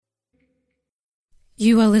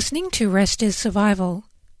You are listening to Rest is Survival,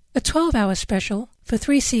 a 12-hour special for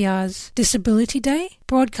 3CR's Disability Day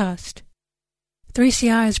broadcast.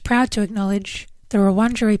 3CR is proud to acknowledge the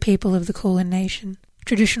Wurundjeri people of the Kulin Nation,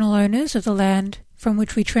 traditional owners of the land from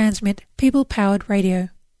which we transmit people-powered radio.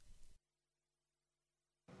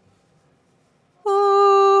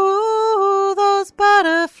 Ooh, those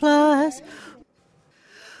butterflies.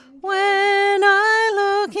 When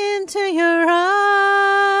I look into your eyes.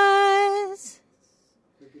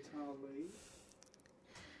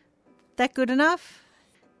 That good enough?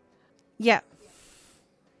 Yep.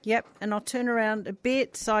 Yep, and I'll turn around a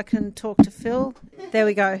bit so I can talk to Phil. There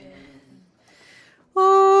we go.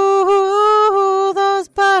 Ooh, those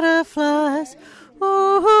butterflies.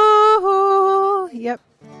 Ooh, yep.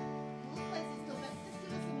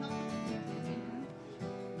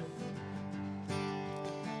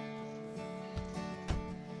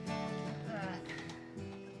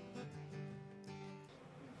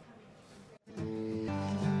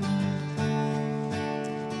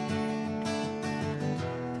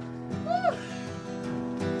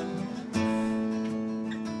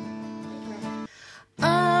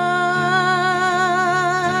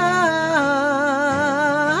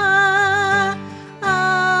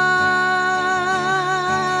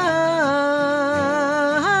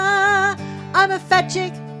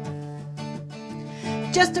 Chick,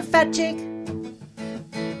 just a fat chick.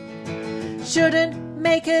 Shouldn't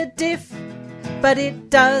make a diff, but it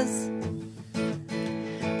does.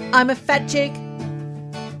 I'm a fat chick.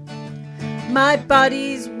 My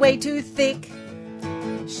body's way too thick.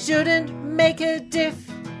 Shouldn't make a diff,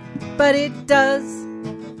 but it does.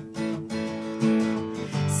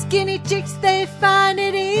 Skinny chicks, they find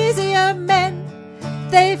it easier. Men,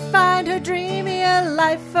 they find her dreamier.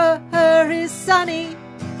 Life for her is sunny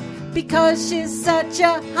because she's such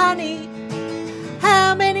a honey.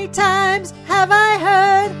 How many times have I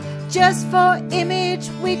heard, just for image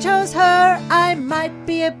we chose her? I might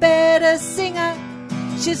be a better singer.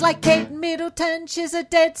 She's like Kate Middleton, she's a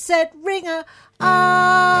dead set ringer.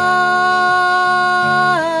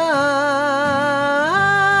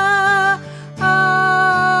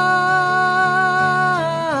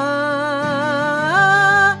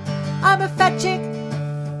 I'm a fat chick,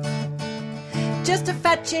 just a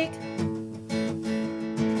fat chick.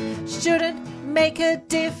 Shouldn't make a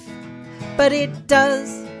diff, but it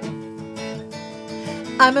does.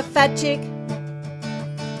 I'm a fat chick.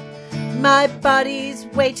 My body's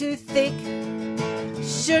way too thick.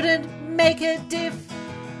 Shouldn't make a diff,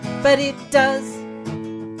 but it does.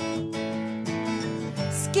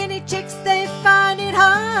 Skinny chicks, they find it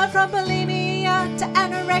hard, from bulimia to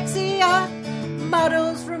anorexia.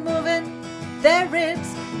 Models removing their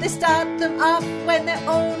ribs, they start them off when they're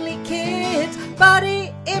only kids.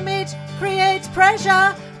 Body image creates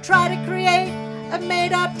pressure. Try to create a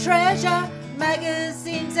made-up treasure.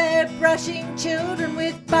 Magazines, they're brushing children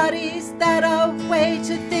with bodies that are way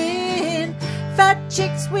too thin. Fat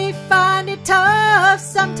chicks, we find it tough.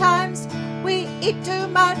 Sometimes we eat too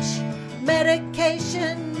much.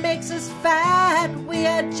 Medication makes us fat. We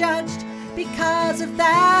are judged because of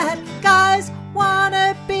that. Guys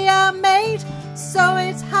wanna be our mate, so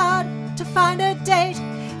it's hard to find a date.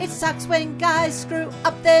 It sucks when guys screw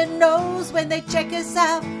up their nose when they check us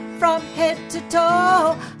out from head to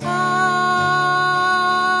toe.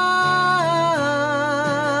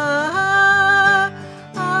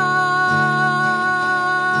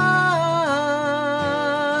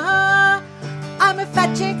 I'm a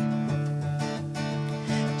fat chick,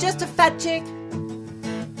 just a fat chick.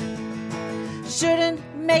 Shouldn't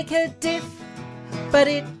make a diff, but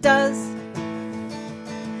it does.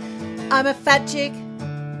 I'm a fat chick.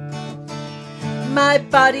 My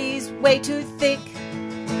body's way too thick.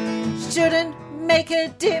 Shouldn't make a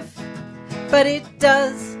diff, but it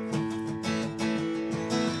does.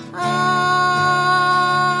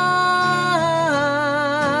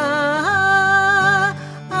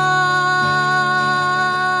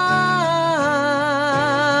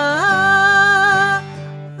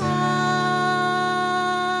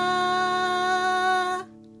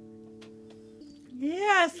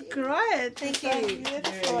 Yes, great. Thank you.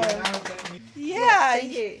 Beautiful. Yeah.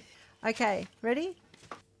 Thank you. Okay, ready?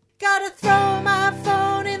 Gotta throw my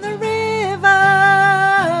phone in the river.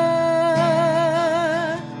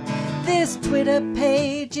 This Twitter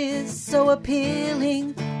page is so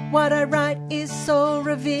appealing. What I write is so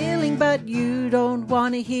revealing, but you don't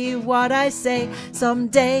want to hear what I say.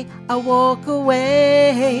 Someday I'll walk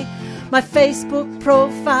away. My Facebook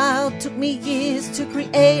profile took me years to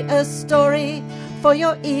create a story for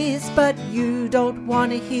your ears, but you don't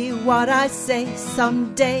want to hear what I say.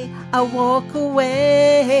 Someday I'll walk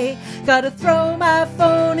away. Gotta throw my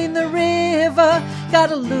phone in the river.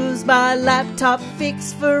 Gotta lose my laptop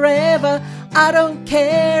fixed forever. I don't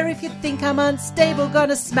care if you think I'm unstable.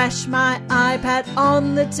 Gonna smash my iPad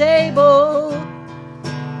on the table.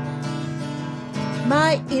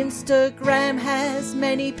 My Instagram has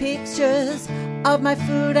many pictures of my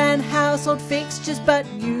food and household fixtures, but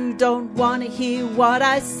you don't want to hear what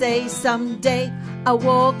I say. Someday I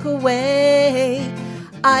walk away.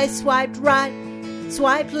 I swiped right,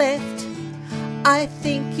 swiped left. I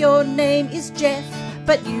think your name is Jeff,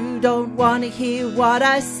 but you don't want to hear what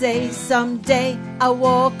I say. Someday I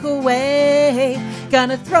walk away.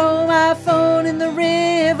 Gonna throw my phone in the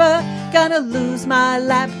river. Gonna lose my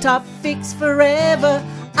laptop fixed forever.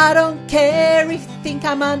 I don't care if you think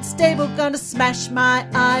I'm unstable. Gonna smash my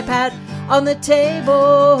iPad on the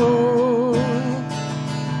table.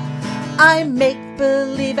 I make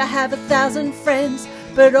believe I have 1,000 friends,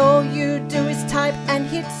 but all you do is type and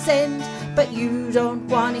hit send. But you don't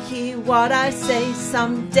want to hear what I say.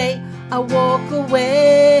 Someday I walk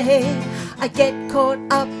away. I get caught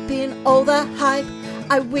up in all the hype.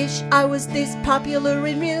 I wish I was this popular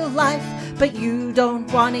in real life, but you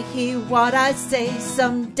don't want to hear what I say.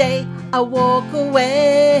 Someday I walk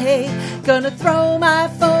away. Gonna throw my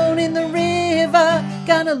phone in the river.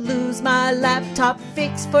 Gonna lose my laptop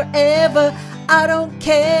fixed forever. I don't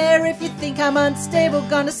care if you think I'm unstable.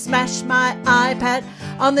 Gonna smash my iPad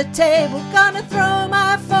on the table. Gonna throw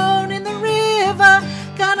my phone in the river.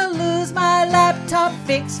 Gonna lose my laptop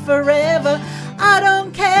fixed forever. I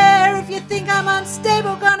don't care if you think I'm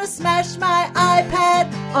unstable. Gonna smash my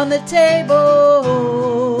iPad on the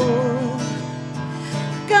table.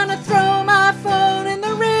 Gonna throw my phone in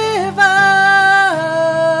the river.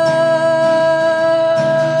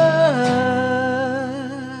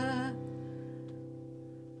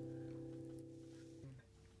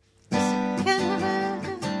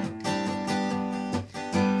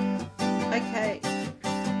 Okay.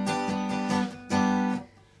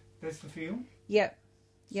 That's the feel? Yep.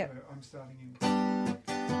 Yep. So I'm starting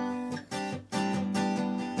in.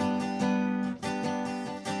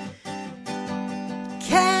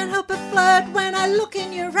 Can't help but flirt when I look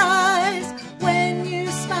in your eyes. When you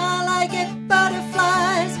smile I get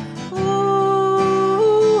butterflies.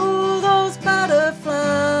 Ooh, those butterflies.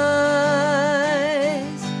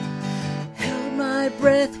 Held my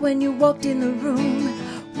breath when you walked in the room.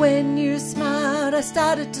 When you smiled I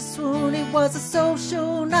started to swoon. It was a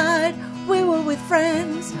social night. We were with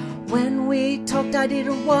friends. When we talked I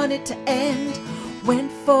didn't want it to end.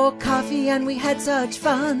 Went for coffee and we had such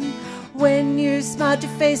fun. When you smiled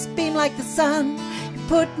your face beamed like the sun. You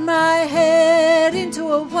put my head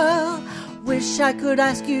into a whirl. Wish I could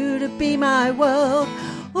ask you to be my world.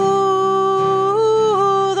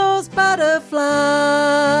 Ooh, those butterflies.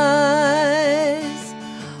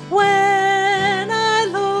 When I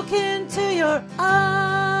look into your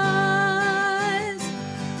eyes.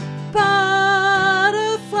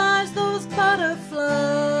 Butterflies, those butterflies.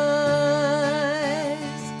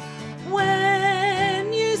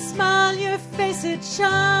 When you smile your face it shines.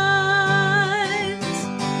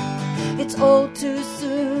 It's all too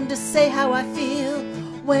soon to say how I feel.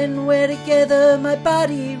 When we're together my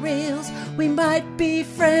body reels. We might be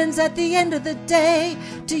friends at the end of the day.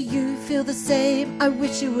 Do you feel the same? I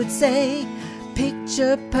wish you would say.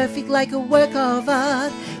 Picture perfect like a work of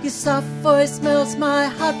art. Your soft voice melts my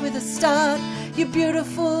heart with a start. Your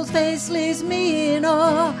beautiful face leaves me in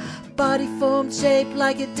awe. Body formed shaped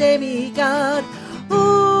like a demigod.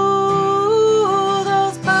 Ooh,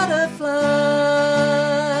 those butterflies.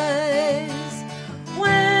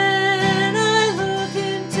 When I look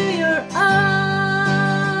into your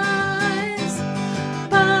eyes.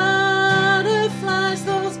 Butterflies,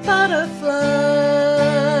 those butterflies.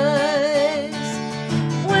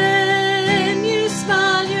 When you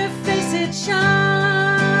smile your face it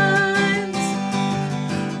shines.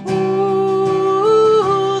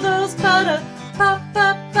 Ooh, those butterflies.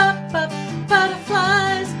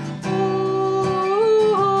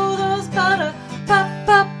 Ooh, those butterflies.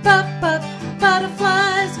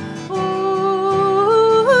 Ooh,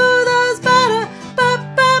 those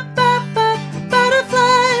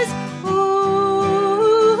butterflies.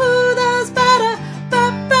 Ooh, those butterflies.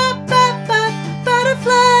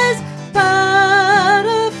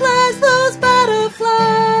 Butterflies, those butterflies.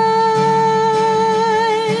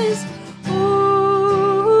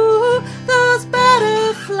 Ooh, those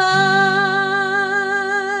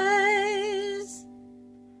butterflies.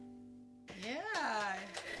 Yeah,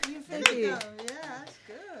 Thank you. yeah, that's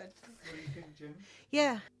good. What do you think, Jim?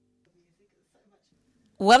 Yeah.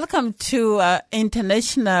 Welcome to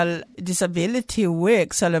International Disability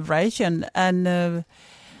Week celebration, and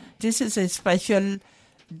this is a special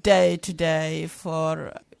day today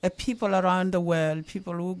for people around the world,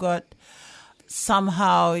 people who got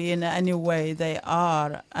somehow in any way they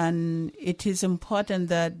are. And it is important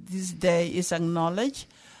that this day is acknowledged.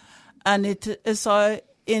 And it is so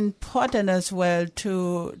important as well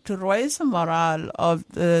to raise the morale of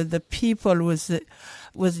the people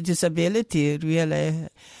with disability, really.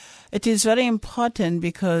 It is very important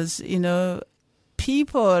because,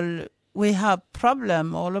 people, we have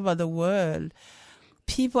problem all over the world.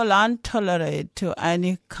 People aren't tolerate to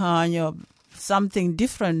any kind of something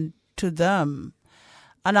different to them.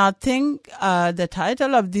 And I think the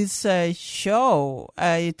title of this show,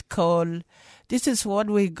 it called "This Is What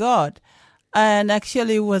We Got," and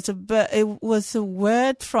actually it was a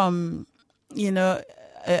word from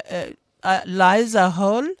Liza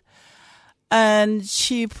Hall, and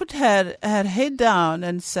she put her head down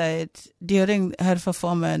and said during her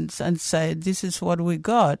performance and said, "This is what we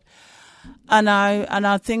got." And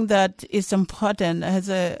I think that it's important as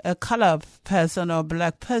a color person or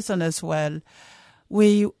black person as well.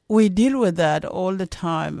 We deal with that all the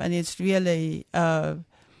time, and it's really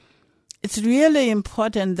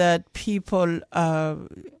important that people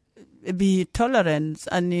be tolerant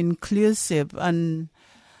and inclusive. And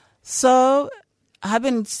so,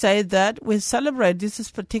 having said that, we celebrate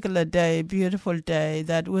this particular day, beautiful day,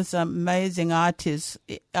 that was amazing artists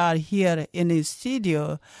are here in the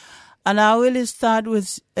studio. And I will start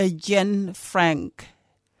with Jen Frank.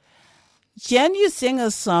 Jen, you sing a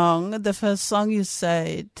song, the first song you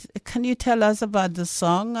said. Can you tell us about the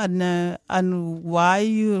song and why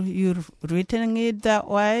you've written it that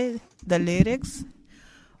way, the lyrics?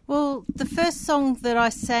 Well, the first song that I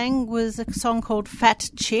sang was a song called Fat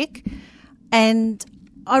Chick, and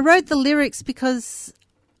I wrote the lyrics because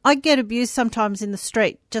I get abused sometimes in the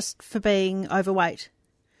street just for being overweight.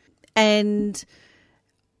 And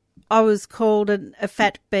I was called a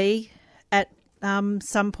fat bee at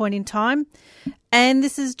some point in time. And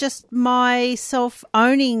this is just myself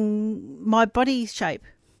owning my body shape.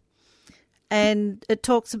 And it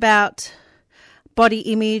talks about body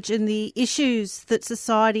image and the issues that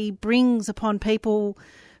society brings upon people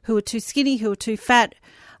who are too skinny, who are too fat,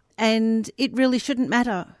 and it really shouldn't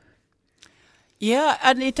matter. Yeah,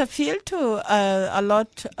 and it appealed to a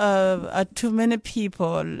lot of too many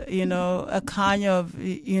people, a kind of,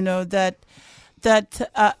 that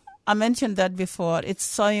I mentioned that before. It's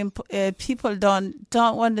so people don't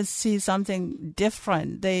want to see something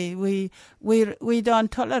different. We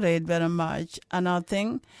don't tolerate very much, and I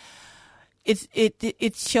think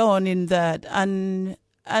it's shown in that, and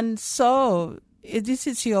so this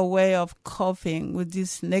is your way of coping with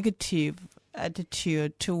this negative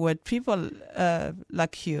attitude toward people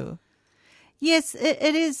like you. Yes,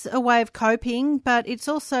 it is a way of coping, but it's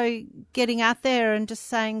also getting out there and just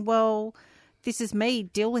saying, well, this is me,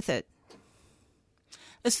 deal with it.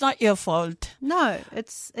 It's not your fault. No,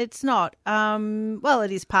 it's not. Well,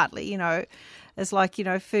 it is partly, it's like,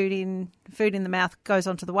 food in the mouth goes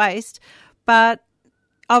onto the waist, but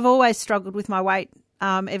I've always struggled with my weight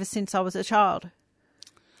ever since I was a child.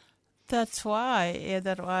 That's why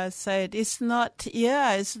I said it's not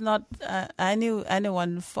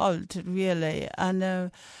anyone's fault, really.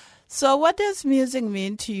 And so what does music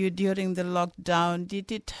mean to you during the lockdown?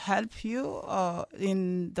 Did it help you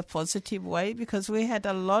in the positive way? Because we had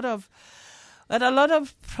a lot of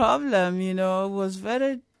problem, it was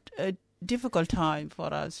very difficult time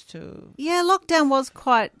for us to... Yeah, lockdown was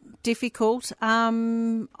quite difficult.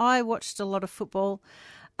 I watched a lot of football.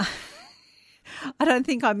 I don't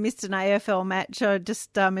think I missed an AFL match. I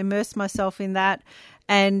just immersed myself in that.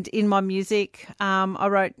 And in my music, I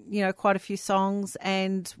wrote, quite a few songs.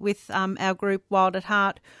 And with our group, Wild at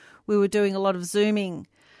Heart, we were doing a lot of Zooming,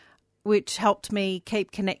 which helped me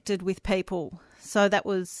keep connected with people. So that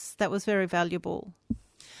was very valuable.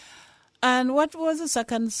 And what was the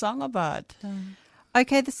second song about?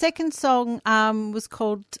 Okay, the second song was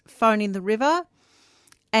called Phone in the River.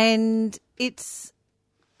 And it's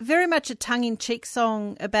very much a tongue-in-cheek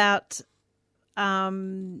song about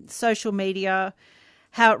social media,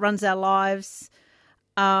 how it runs our lives.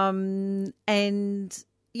 And,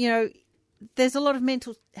 there's a lot of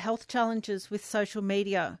mental health challenges with social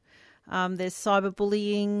media. There's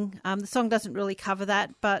cyberbullying. The song doesn't really cover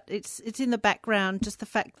that, but it's in the background, just the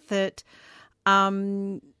fact that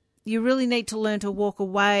you really need to learn to walk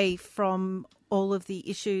away from all of the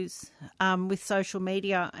issues with social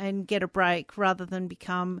media and get a break rather than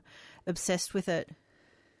become obsessed with it.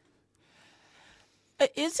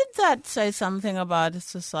 Isn't that say something about a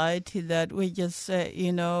society that we just,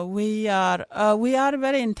 we are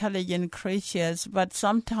very intelligent creatures, but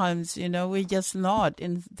sometimes, we're just not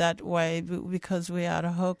in that way because we are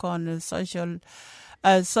hooked on the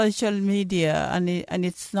social media, and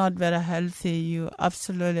it's not very healthy. You're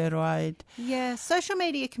absolutely right. Yeah, social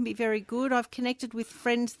media can be very good. I've connected with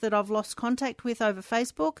friends that I've lost contact with over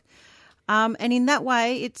Facebook. And in that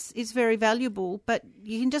way, it's very valuable, but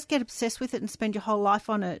you can just get obsessed with it and spend your whole life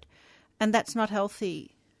on it, and that's not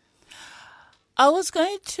healthy. I was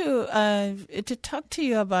going to talk to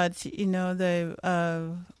you about, the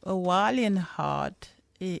Walian heart.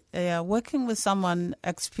 Working with someone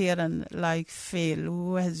experienced like Phil,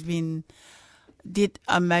 who has did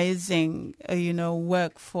amazing,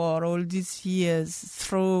 work for all these years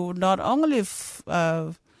through not only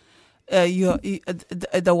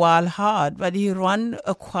the Wild Heart, but he ran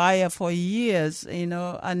a choir for years,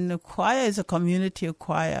 and the choir is a community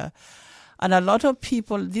choir. And a lot of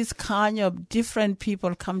people, this kind of different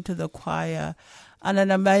people come to the choir, and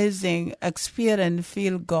an amazing experience,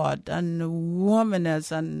 feel God and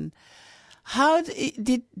womaness. And how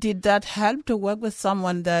did that help to work with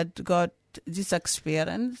someone that got this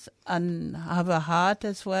experience and have a heart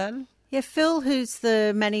as well? Yeah, Phil, who's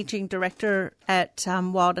the managing director at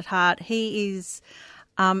Wild at Heart, he is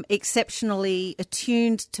exceptionally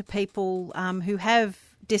attuned to people who have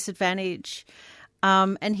disadvantage,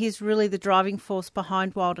 and he's really the driving force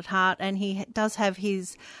behind Wild at Heart. And he does have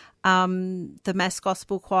his the Mass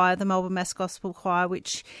Gospel Choir, the Melbourne Mass Gospel Choir,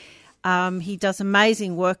 which he does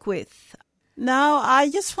amazing work with. Now, I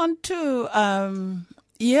just want to...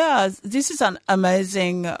 this is an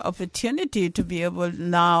amazing opportunity to be able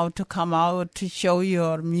now to come out to show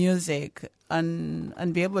your music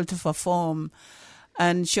and be able to perform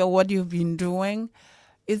and show what you've been doing.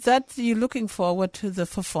 Is that you're looking forward to the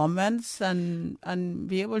performance and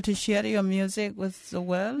be able to share your music with the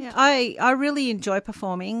world? Yeah, I really enjoy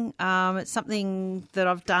performing. It's something that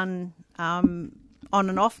I've done on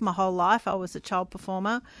and off my whole life. I was a child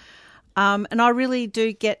performer. And I really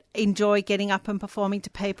do enjoy getting up and performing to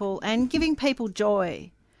people and giving people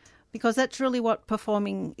joy, because that's really what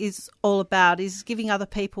performing is all about, is giving other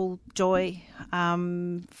people joy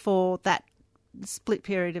for that split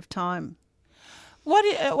period of time.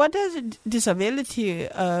 What does Disability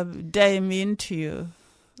Day mean to you?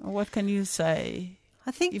 What can you say?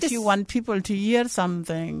 I think if you want people to hear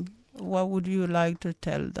something, what would you like to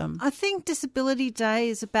tell them? I think Disability Day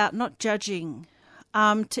is about not judging.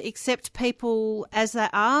 To accept people as they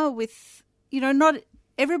are with, not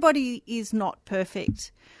everybody is not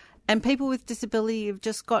perfect. And people with disability have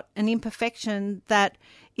just got an imperfection that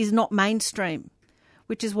is not mainstream,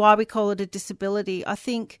 which is why we call it a disability. I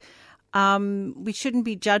think we shouldn't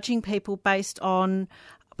be judging people based on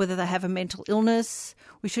whether they have a mental illness.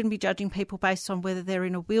 We shouldn't be judging people based on whether they're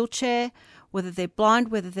in a wheelchair, whether they're blind,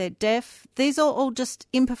 whether they're deaf. These are all just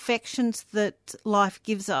imperfections that life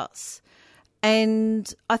gives us.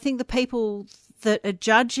 And I think the people that are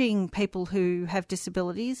judging people who have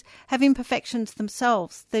disabilities have imperfections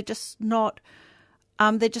themselves. They're just not,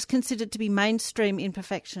 they're just considered to be mainstream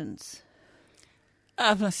imperfections.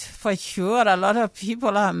 For sure, a lot of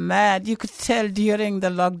people are mad. You could tell during the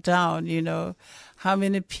lockdown, how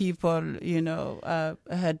many people,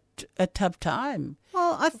 had a tough time.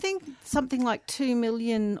 Well, I think something like 2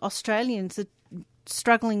 million Australians are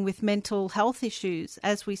struggling with mental health issues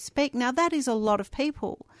as we speak. Now, that is a lot of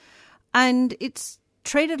people, and it's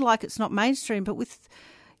treated like it's not mainstream, but with,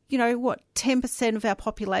 10% of our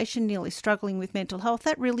population nearly struggling with mental health,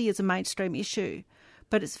 that really is a mainstream issue.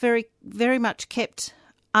 But it's very, very much kept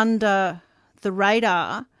under the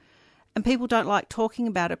radar, and people don't like talking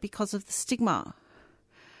about it because of the stigma.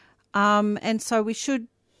 And so we should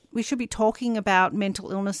be talking about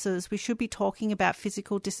mental illnesses. We should be talking about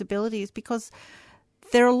physical disabilities, because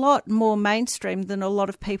they're a lot more mainstream than a lot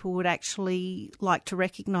of people would actually like to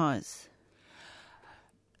recognise.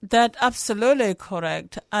 That's absolutely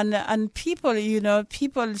correct. And people,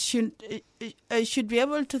 people should be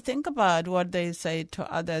able to think about what they say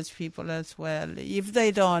to others people as well. If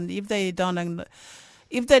they don't even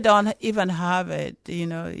have it,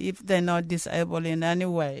 if they're not disabled in any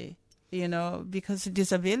way. Because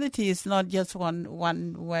disability is not just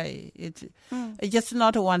one way. It's just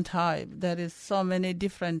not one type. There is so many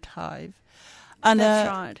different types. And, that's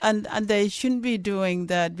right. And they shouldn't be doing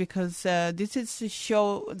that, because this is to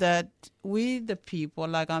show that we, the people,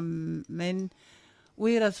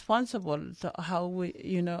 we're responsible to how we're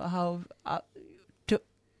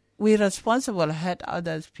responsible to help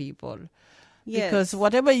others people. Because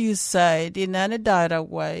whatever you say in any direct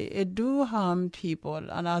way, it do harm people.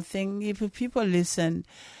 And I think if people listen,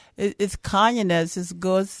 it's kindness. It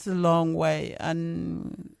goes a long way,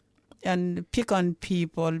 and pick on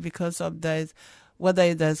people because of this,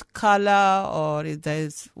 whether there's color or if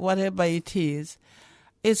there's whatever it is.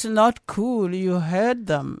 It's not cool. You hurt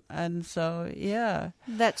them, and so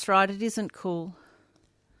That's right. It isn't cool.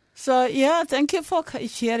 So, thank you for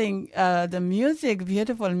sharing the music,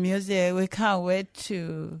 beautiful music. We can't wait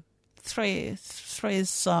to three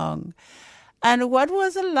song. And what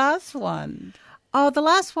was the last one? Oh, the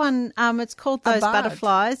last one, it's called Those About?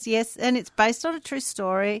 Butterflies, yes, and it's based on a true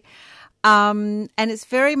story. And it's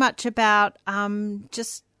very much about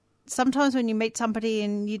just sometimes when you meet somebody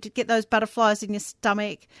and you get those butterflies in your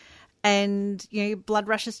stomach and, your blood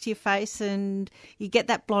rushes to your face and you get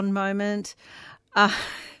that blonde moment.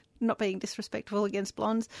 Not being disrespectful against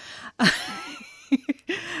blondes.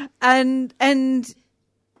 and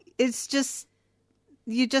it's just,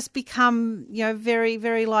 you just become, very,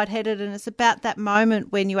 very lightheaded, and it's about that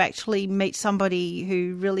moment when you actually meet somebody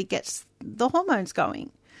who really gets the hormones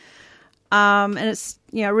going. And it's,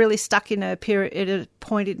 really stuck in a period at a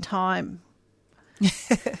point in time.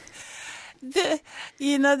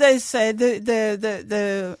 They say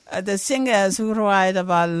the singers who write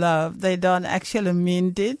about love, they don't actually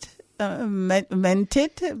mean it, meant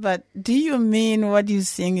it. But do you mean what you're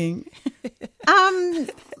singing?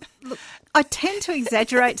 Look, I tend to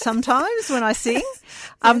exaggerate sometimes when I sing.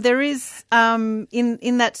 There is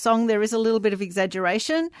in that song there is a little bit of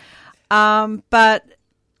exaggeration, but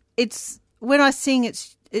it's when I sing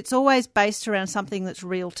it's always based around something that's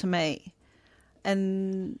real to me,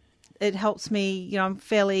 and it helps me. I'm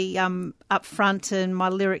fairly upfront, and my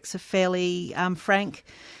lyrics are fairly frank,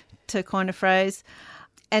 to coin a phrase,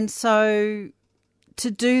 and so to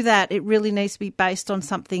do that, it really needs to be based on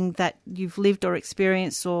something that you've lived or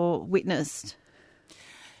experienced or witnessed.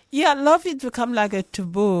 Yeah, love has become like a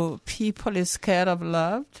taboo. People is scared of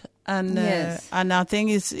love, and and I think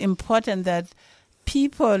it's important that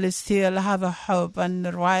people still have a hope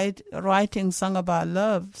and writing song about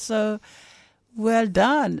love. So well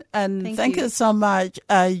done, and thank you so much,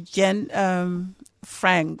 Jen,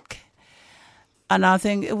 Frank. And I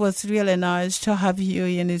think it was really nice to have you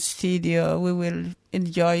in the studio. We will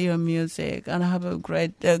enjoy your music and have a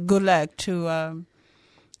great good luck to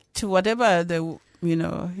whatever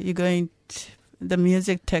you're going the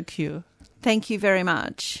music take you. Thank you very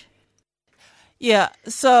much. Yeah.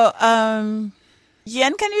 So, Jen,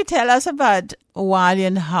 can you tell us about Wild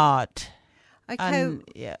at Heart? Okay.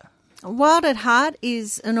 Wild at Heart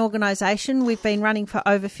is an organisation we've been running for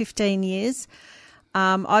over 15 years.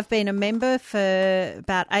 I've been a member for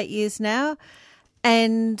about 8 years now.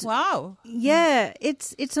 And wow. Yeah,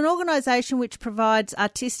 it's an organisation which provides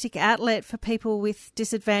artistic outlet for people with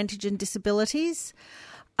disadvantage and disabilities.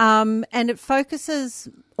 And it focuses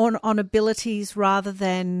on abilities rather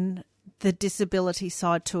than the disability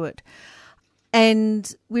side to it.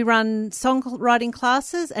 And we run songwriting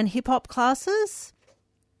classes and hip-hop classes.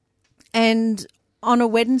 And on a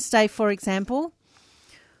Wednesday, for example,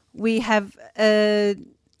 we have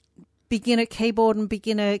beginner keyboard and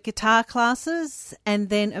beginner guitar classes, and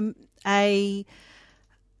then a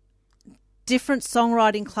different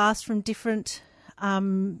songwriting class from different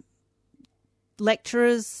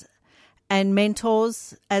lecturers and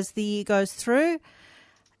mentors as the year goes through.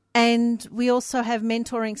 And we also have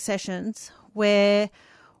mentoring sessions where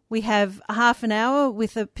we have a half an hour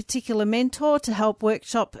with a particular mentor to help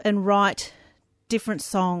workshop and write different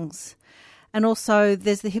songs. And also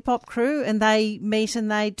there's the hip-hop crew, and they meet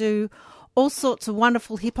and they do all sorts of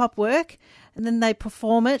wonderful hip-hop work, and then they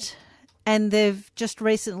perform it, and they've just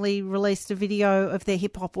recently released a video of their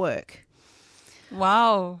hip-hop work.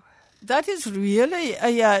 Wow. That is really,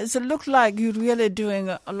 it looks like you're really doing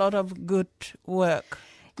a lot of good work.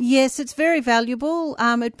 Yes, it's very valuable.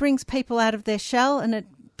 It brings people out of their shell and it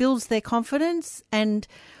builds their confidence, and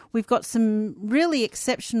we've got some really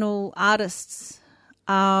exceptional artists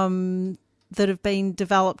that have been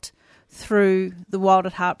developed through the Wild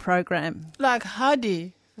at Heart program. Like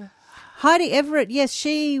Heidi Everett, yes,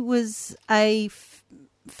 she was a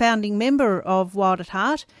founding member of Wild at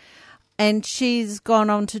Heart, and she's gone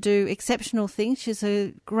on to do exceptional things. She's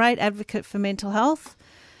a great advocate for mental health,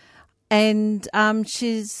 and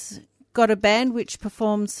she's got a band which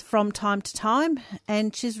performs from time to time,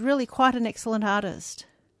 and she's really quite an excellent artist.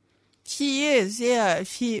 She is, yeah.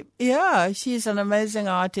 She's an amazing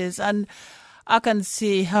artist, and I can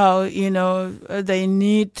see how, they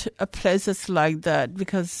need places like that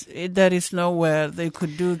because there is nowhere they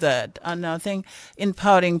could do that. And I think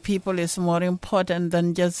empowering people is more important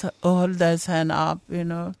than just hold their hand up,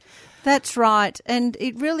 That's right. And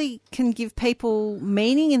it really can give people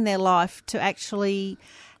meaning in their life to actually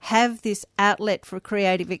have this outlet for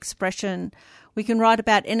creative expression. We can write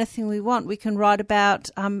about anything we want. We can write about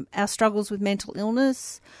our struggles with mental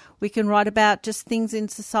illness. We can write about just things in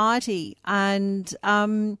society. And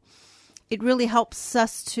it really helps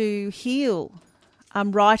us to heal,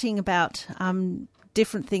 writing about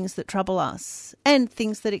different things that trouble us and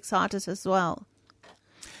things that excite us as well.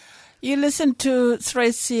 You listen to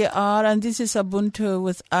 3CR, and this is Ubuntu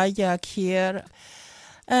with Ayak here.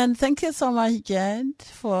 And thank you so much, Jen,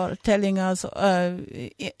 for telling us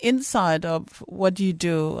inside of what you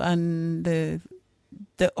do and the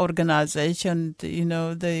organization,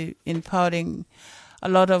 the empowering a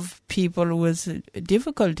lot of people with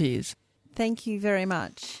difficulties. Thank you very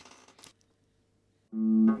much.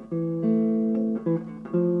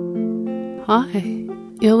 Hi,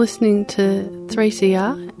 you're listening to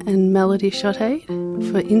 3CR and Melody Shot Aid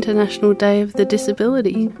for International Day of the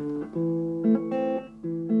Disability.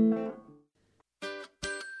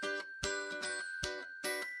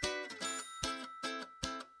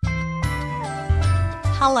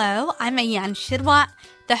 Hello, I'm Ayan Shirwat,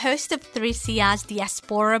 the host of 3CR's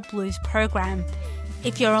Diaspora Blues program.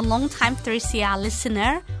 If you're a long-time 3CR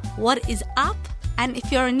listener, what is up? And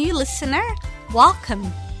if you're a new listener,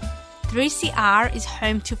 welcome. 3CR is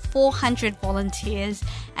home to 400 volunteers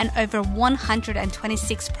and over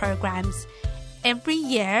 126 programs. Every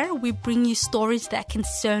year, we bring you stories that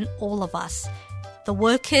concern all of us. The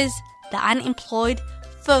workers, the unemployed,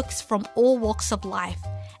 folks from all walks of life.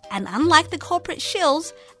 And unlike the corporate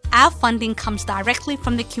shills, our funding comes directly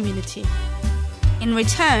from the community. In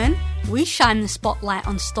return, we shine the spotlight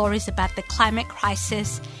on stories about the climate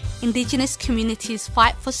crisis, Indigenous communities'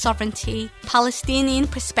 fight for sovereignty, Palestinian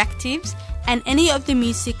perspectives, and any of the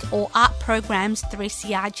music or art programs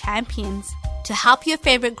 3CR champions. To help your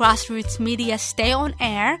favorite grassroots media stay on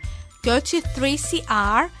air, go to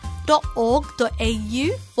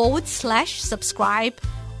 3cr.org.au/subscribe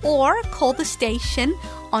or call the station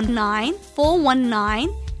on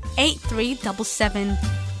 9419-8377.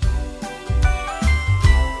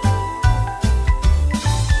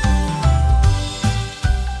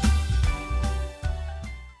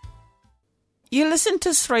 You listen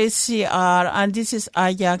to 3CR, and this is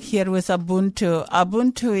Ayak here with Ubuntu.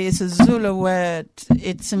 Ubuntu is a Zulu word.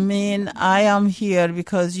 It means I am here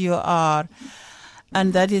because you are.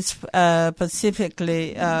 And that is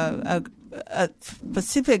specifically,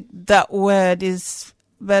 specific, that word is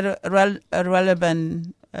very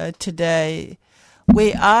relevant today.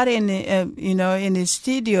 We are in a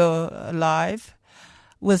studio live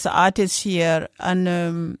with artists here,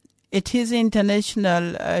 and it is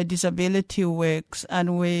International Disability Weeks,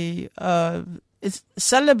 and we it's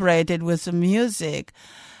celebrated with music.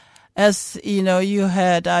 As you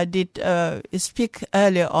heard, I did speak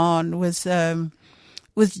earlier on with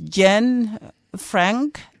Jen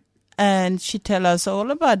Frank, and she tell us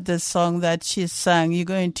all about the song that she sang. You're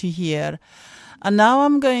going to hear, and now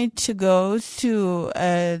I'm going to go to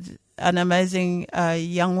an amazing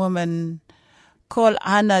young woman called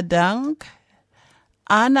Anna Dunk.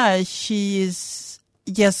 Anna, she's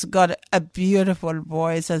just got a beautiful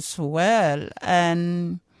voice as well,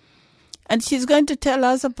 and she's going to tell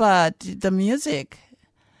us about the music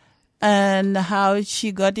and how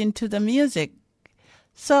she got into the music.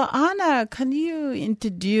 So, Anna, can you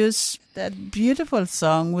introduce that beautiful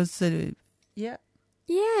song with the Yeah,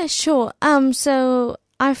 sure. So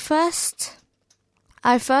I first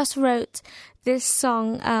wrote this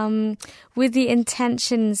song with the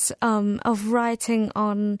intentions of writing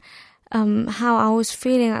on how I was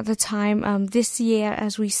feeling at the time. This year,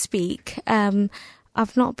 as we speak,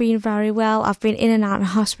 I've not been very well. I've been in and out of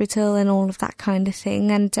hospital and all of that kind of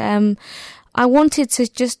thing. And I wanted to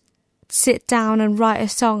just sit down and write a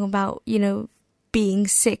song about, being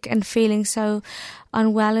sick and feeling so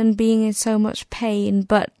unwell and being in so much pain.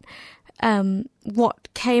 But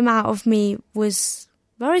what came out of me was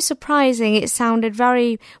very surprising. It sounded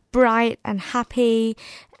very bright and happy,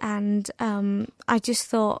 and I just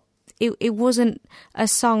thought it wasn't a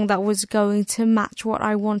song that was going to match what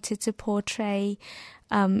I wanted to portray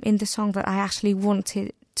in the song that I actually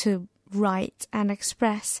wanted to write and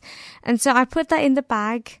express. And so I put that in the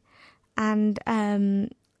bag, and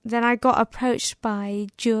then I got approached by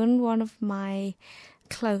Jun, one of my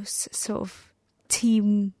close sort of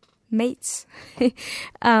teammates,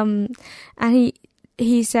 and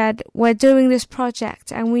he said, we're doing this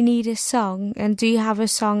project and we need a song. And do you have a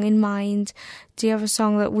song in mind? Do you have a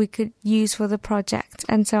song that we could use for the project?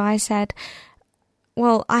 And so I said,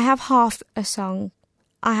 well, I have half a song.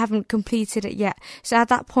 I haven't completed it yet. So at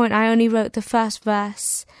that point, I only wrote the first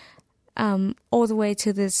verse all the way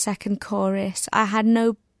to the second chorus. I had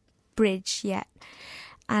no bridge yet.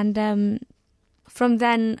 And from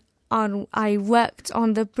then on, I worked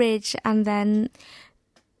on the bridge, and then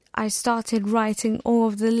I started writing all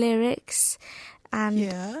of the lyrics.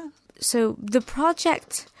 And so the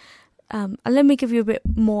project, let me give you a bit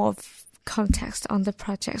more of context on the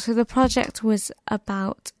project. So the project was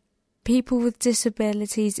about people with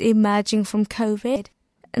disabilities emerging from COVID.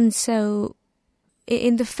 And so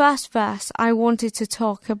in the first verse, I wanted to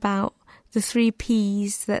talk about the 3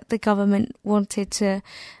 Ps that the government wanted to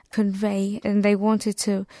convey and they wanted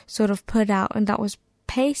to sort of put out, and that was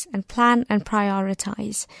pace and plan and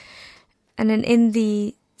prioritize. And then in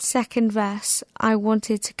the second verse, I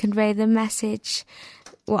wanted to convey the message.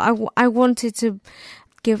 Well, I wanted to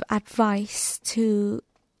give advice to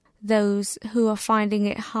those who are finding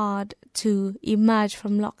it hard to emerge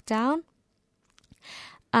from lockdown.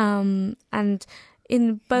 And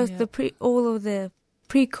in both all of the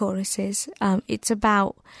pre-choruses, it's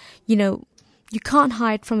about, you can't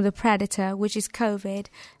hide from the predator, which is COVID,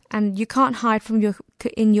 and you can't hide from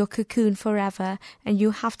in your cocoon forever, and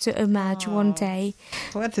you have to emerge one day.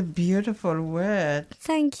 What a beautiful word.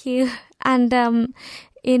 Thank you. And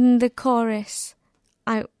in the chorus,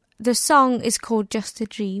 the song is called Just a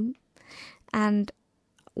Dream, and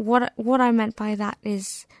what I meant by that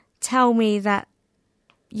is tell me that,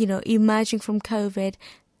 emerging from COVID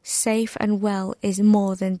safe and well is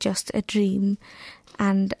more than just a dream.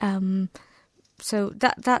 And so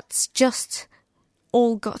that's just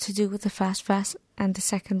all got to do with the first verse and the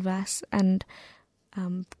second verse and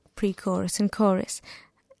pre-chorus and chorus.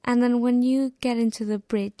 And then when you get into the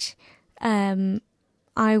bridge,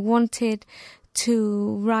 I wanted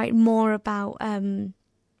to write more about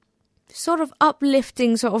sort of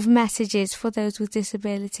uplifting sort of messages for those with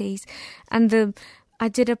disabilities. And I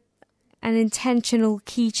did an intentional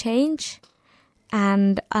key change,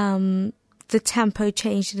 and the tempo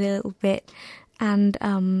changed a little bit, and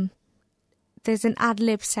there's an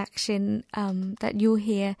ad-lib section that you'll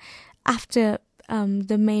hear after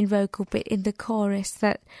the main vocal bit in the chorus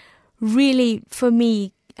that really, for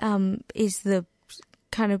me, is the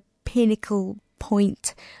kind of pinnacle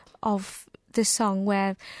point of the song,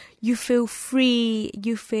 where you feel free,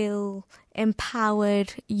 you feel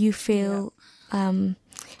empowered, you feel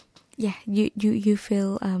you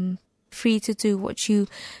feel free to do what you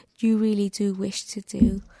really do wish to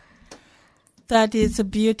do. That is the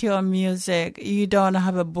beauty of music. You don't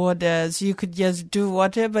have borders. You could just do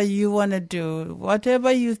whatever you want to do, whatever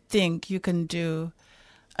you think you can do.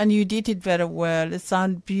 And you did it very well. It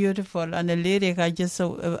sounds beautiful. And the lyrics are just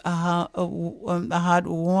so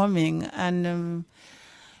heartwarming. And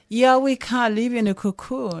we can't live in a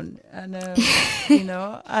cocoon. And,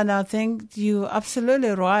 and I think you're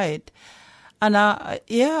absolutely right.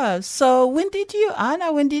 And so when did you,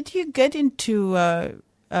 Anna, get into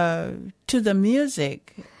to the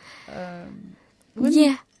music?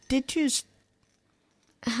 Did you?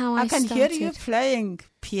 How I can started. hear you playing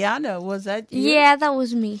piano. Was that you? Yeah, that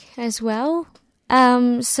was me as well.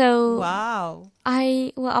 So wow.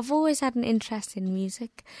 I've always had an interest in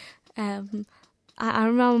music. I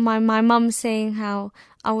remember my mum saying how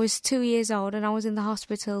I was 2 years old and I was in the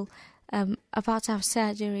hospital about to have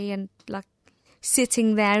surgery, and like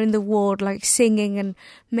sitting there in the ward, like singing and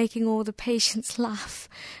making all the patients laugh.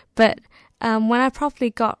 But when I properly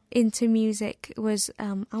got into music was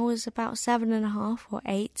I was about 7.5 or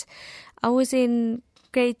 8. I was in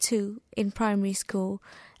grade 2 in primary school,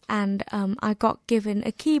 and I got given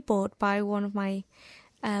a keyboard by one of my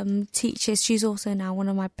teachers. She's also now one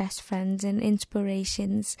of my best friends and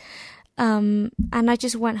inspirations. And I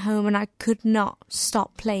just went home and I could not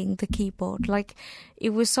stop playing the keyboard. Like, it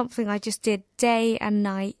was something I just did day and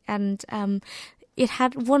night. And it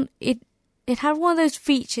had one of those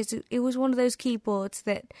features. It was one of those keyboards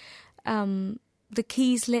that the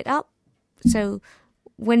keys lit up. So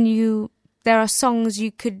when there are songs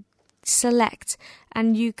you could select,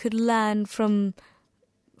 and you could learn from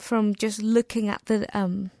just looking at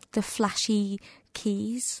the flashy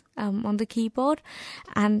keys on the keyboard,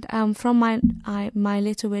 and from my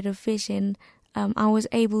little bit of vision, I was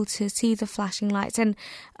able to see the flashing lights, and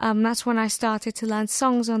that's when I started to learn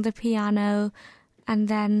songs on the piano. And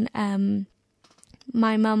then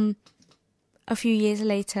my mum, a few years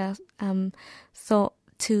later, thought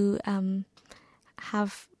to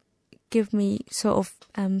give me sort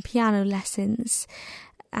of piano lessons,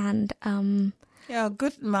 and Yeah,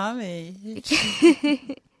 good mommy.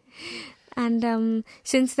 and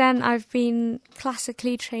since then I've been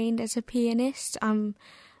classically trained as a pianist.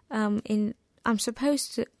 I'm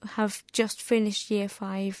supposed to have just finished year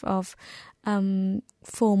 5 of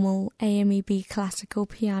formal AMEB classical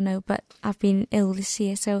piano, but I've been ill this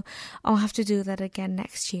year, so I'll have to do that again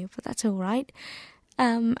next year, but that's all right.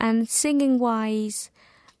 And singing wise,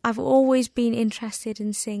 I've always been interested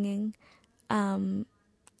in singing. And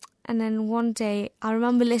then one day I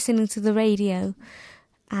remember listening to the radio,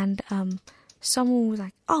 and someone was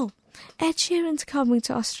like, "Oh, Ed Sheeran's coming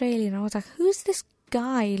to Australia." And I was like, "Who's this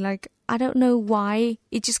guy?" Like, I don't know why.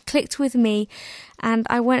 It just clicked with me. And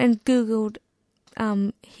I went and Googled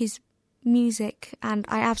his music, and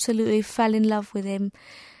I absolutely fell in love with him.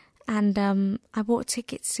 And I bought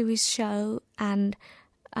tickets to his show, and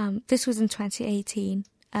this was in 2018.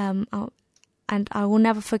 And I will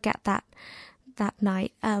never forget that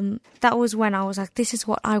night. That was when I was like, this is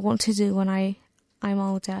what I want to do when I'm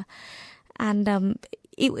older. And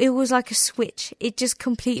it was like a switch. It just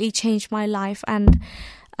completely changed my life. And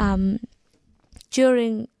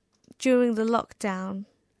during the lockdown,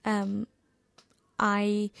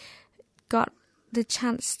 I got the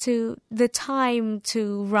time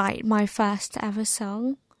to write my first ever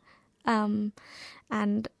song,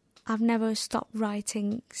 and I've never stopped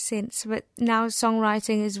writing since. But now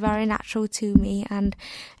songwriting is very natural to me, and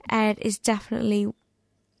Ed is definitely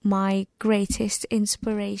my greatest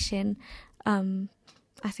inspiration.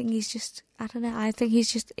 I think he's just, I don't know, I think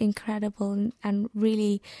he's just incredible and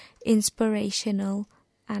really inspirational.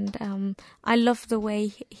 And I love the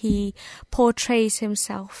way he portrays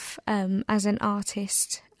himself as an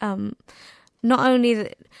artist. Not only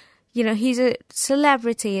that, he's a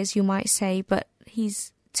celebrity, as you might say, but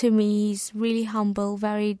to me, he's really humble,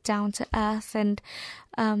 very down to earth, and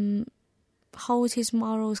holds his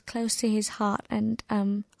morals close to his heart. And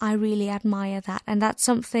I really admire that. And that's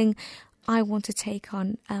something I want to take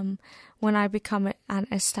on when I become an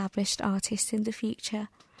established artist in the future.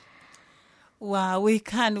 Wow, we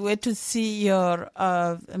can't wait to see your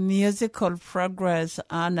musical progress,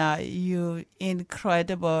 Anna. You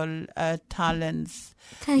incredible talents.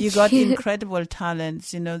 Thank you. Got incredible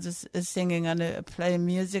talents, just singing and playing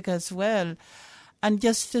music as well. And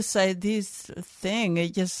just to say this thing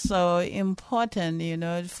is just so important,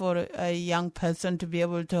 for a young person to be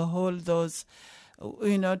able to hold those,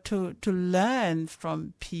 to learn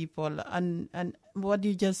from people. And what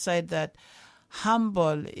you just said, that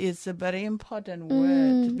humble is a very important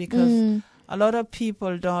word, because a lot of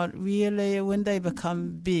people don't really, when they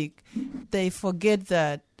become big, they forget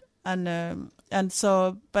that, and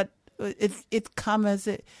so, but it comes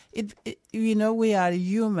as we are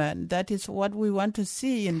human. That is what we want to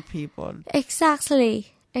see in people. Exactly.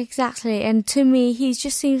 And to me, he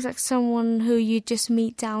just seems like someone who you just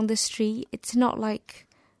meet down the street. It's not like,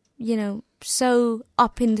 so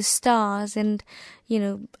up in the stars and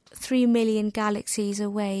 3 million galaxies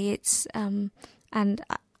away. It's and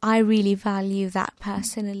I really value that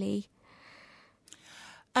personally.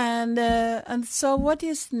 And so, what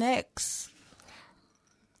is next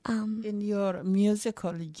in your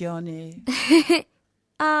musical journey?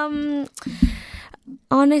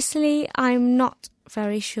 Honestly, I'm not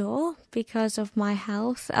very sure because of my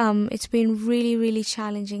health. It's been really, really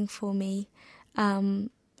challenging for me.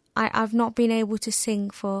 I've not been able to sing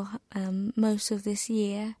for most of this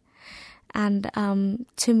year, and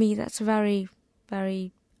to me that's very,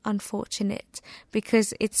 very unfortunate,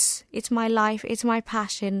 because it's my life, it's my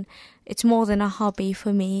passion, it's more than a hobby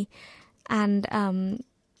for me, and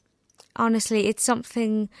honestly, it's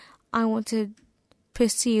something I want to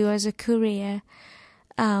pursue as a career,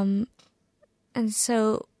 and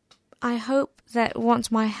so I hope that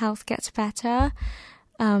once my health gets better,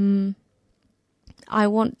 I'm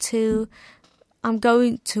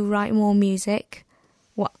going to write more music.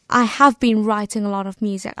 Well, I have been writing a lot of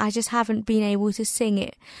music. I just haven't been able to sing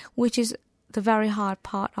it, which is the very hard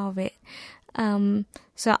part of it.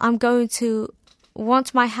 So I'm going to,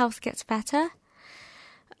 once my health gets better,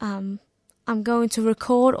 I'm going to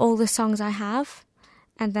record all the songs I have,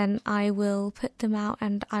 and then I will put them out,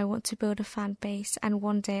 and I want to build a fan base. And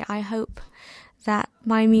one day I hope that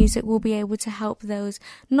my music will be able to help those,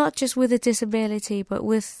 not just with a disability, but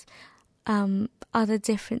with other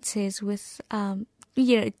differences, with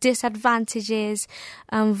disadvantages,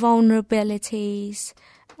 vulnerabilities.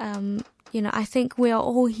 I think we are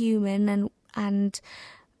all human, and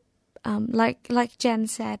like Jen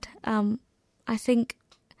said, I think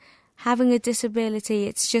having a disability,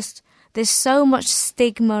 it's just, there's so much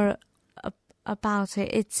stigma about it.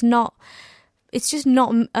 It's just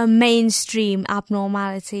not a mainstream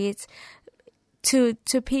abnormality. It's to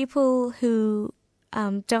people who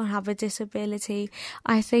don't have a disability,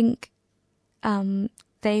 I think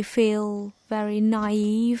they feel very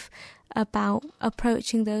naive about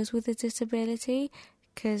approaching those with a disability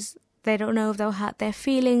because they don't know if they'll hurt their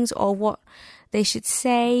feelings or what they should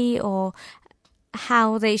say or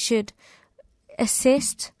how they should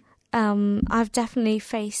assist. I've definitely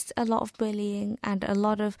faced a lot of bullying and a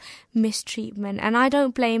lot of mistreatment, and I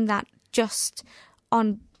don't blame that just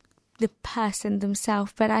on the person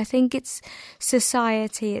themselves, but I think it's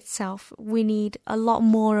society itself. We need a lot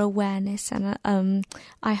more awareness, and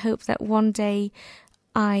I hope that one day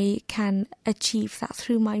I can achieve that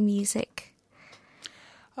through my music.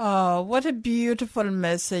 Oh, what a beautiful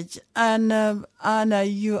message. And Anna,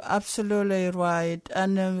 you're absolutely right.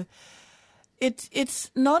 And it's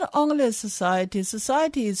not only a society.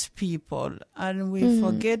 Society is people. And we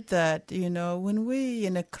forget that, when we're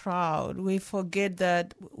in a crowd, we forget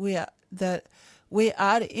that we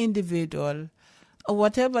are individual.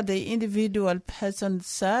 Whatever the individual person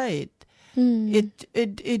said,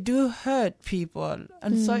 it do hurt people.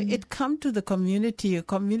 And so it come to the community.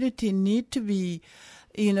 Community need to be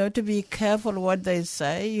to be careful what they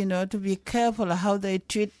say, to be careful how they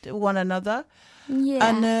treat one another.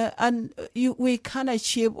 Yeah. And we can't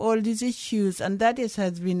achieve all these issues, and that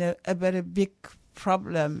has been a very big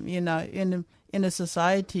problem, in a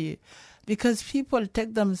society, because people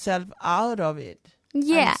take themselves out of it.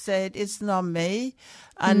 Yeah. And said it's not me,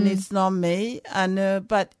 and it's not me, and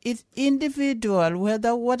but it's individual.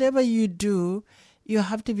 Whatever you do, you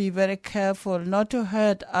have to be very careful not to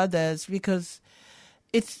hurt others, because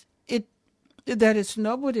there is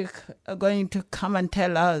nobody going to come and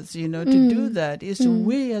tell us, to do that. It's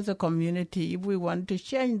we as a community, if we want to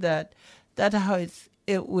change that, that's how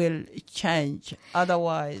it will change.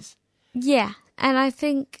 Otherwise. Yeah, and I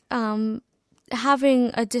think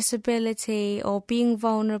having a disability or being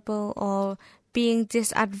vulnerable or being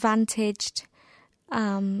disadvantaged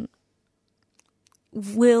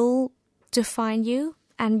will define you,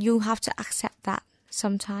 and you have to accept that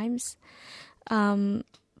sometimes.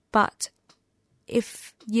 But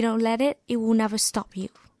if you don't let it, it will never stop you.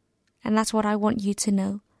 And that's what I want you to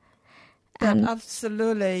know.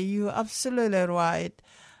 Absolutely. You're absolutely right.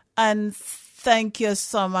 And thank you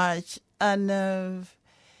so much. And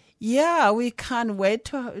we can't wait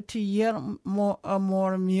to hear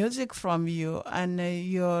more music from you and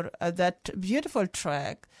your that beautiful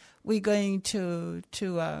track. We're going to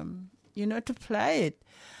play it.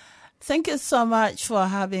 Thank you so much for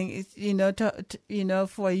having,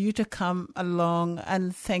 for you to come along,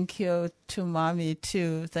 and thank you to Mommy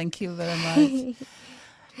too. Thank you very much.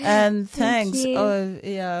 And thanks,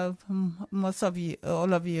 most of you,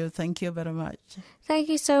 all of you. Thank you very much. Thank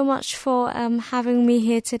you so much for having me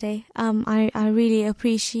here today. I really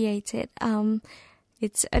appreciate it.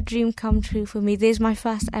 It's a dream come true for me. This is my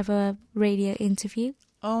first ever radio interview.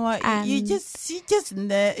 Oh my! You just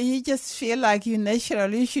feel like you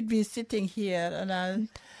naturally you should be sitting here,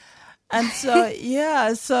 and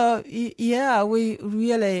so we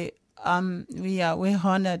really we're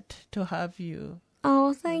honored to have you.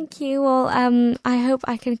 Oh, thank you. Well, I hope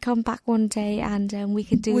I can come back one day and we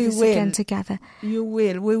can do this again together. You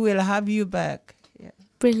will. We will have you back. Yeah.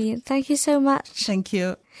 Brilliant. Thank you so much. Thank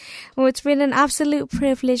you. Well, it's been an absolute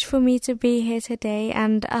privilege for me to be here today,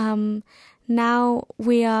 and now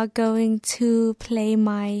we are going to play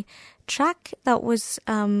my track that was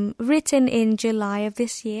written in July of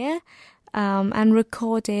this year and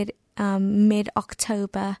recorded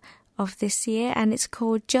mid-October of this year, and it's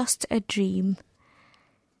called Just a Dream.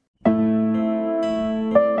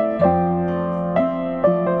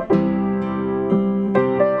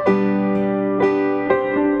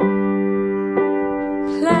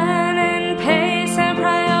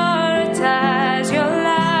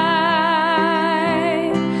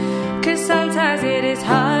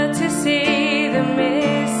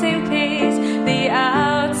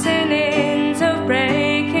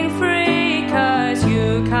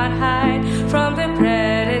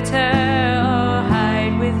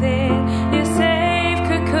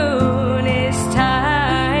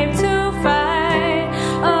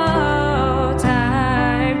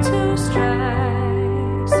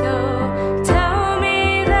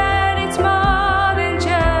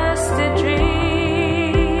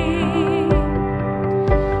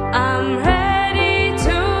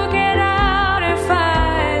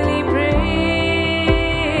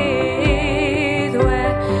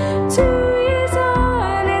 Two years old.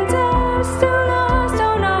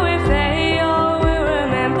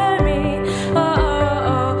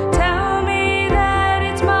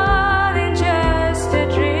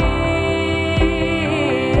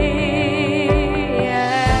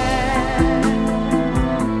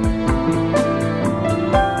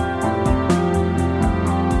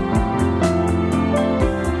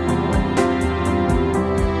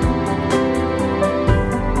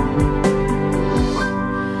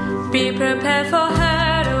 Prepare for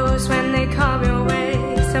hurdles when they come your way.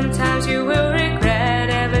 Sometimes you will regret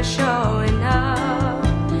ever showing up.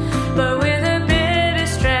 But with a bit of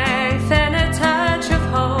strength and a touch of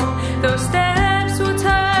hope, those steps will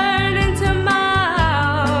turn into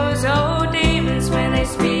miles. Oh, demons when they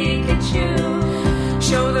speak at you,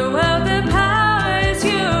 show the world the powers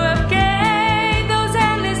you have gained. Those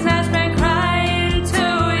endless nights spent crying to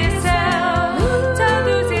yourself, turn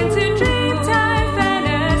those into dreamtime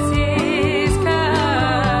fantasies.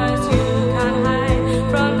 'Cause you can't hide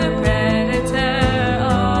from the predator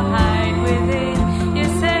or hide within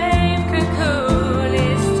your safe cocoon.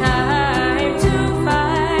 It's time to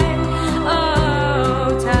fight,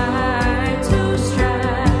 oh, time to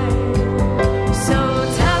strike. So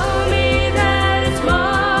tell me that it's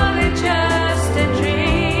more than just a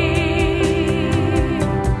dream.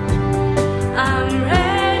 I'm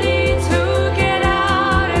ready to get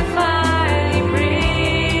out and finally breathe.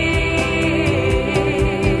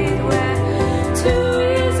 We're 2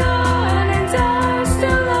 years on and I'm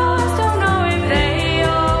still lost. Don't know if they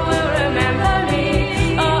all will remember me.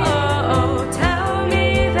 Oh, tell me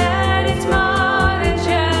that it's more than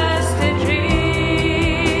just a dream.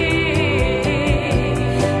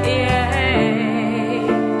 Yeah,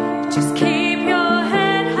 just keep your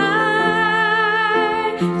head high.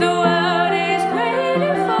 The world is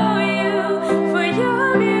waiting for you, for your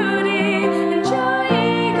beauty and your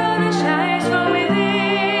ego that shines from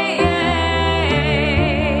within.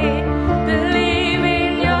 Yeah, believe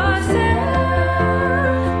in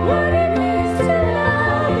yourself, what it means to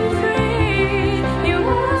love free. You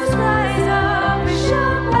must rise up and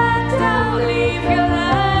shut back down, leave your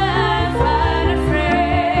life unafraid.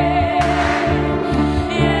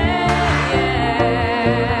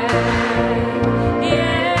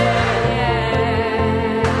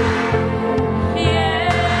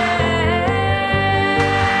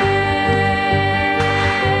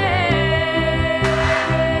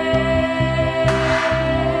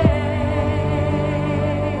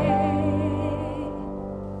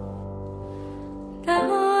 Now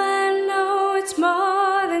I know it's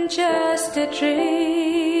more than just a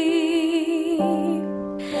dream.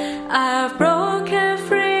 I've broken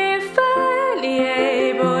free, finally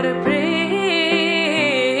able to breathe.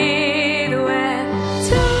 We're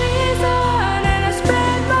 2 years on and I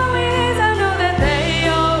spread my wings. I know that they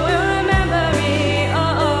all will remember me.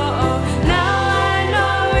 Oh, now I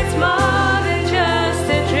know it's more than just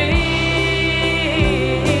a dream.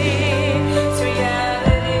 It's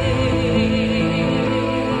reality.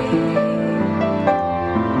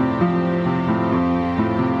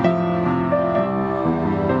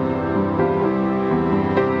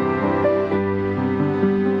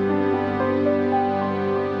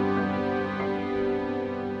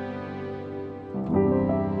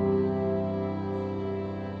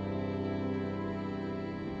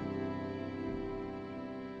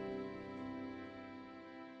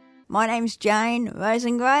 My name's Jane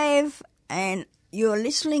Rosengrave, and you're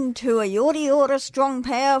listening to a Yorta Yorta Strong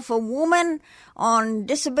Power for Woman on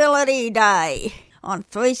Disability Day on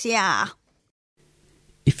 3CR.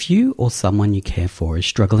 If you or someone you care for is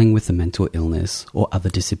struggling with a mental illness or other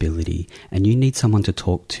disability and you need someone to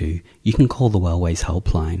talk to, you can call the Wellways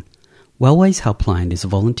Helpline. Wellways Helpline is a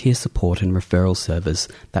volunteer support and referral service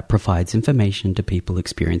that provides information to people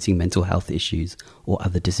experiencing mental health issues or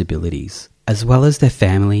other disabilities, as well as their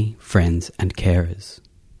family, friends and carers.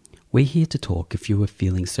 We're here to talk if you are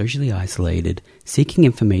feeling socially isolated, seeking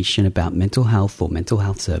information about mental health or mental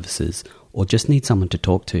health services, or just need someone to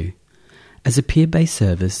talk to. As a peer-based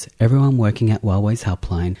service, everyone working at Wellways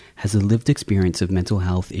Helpline has a lived experience of mental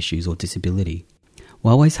health issues or disability.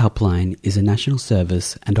 Wellways Helpline is a national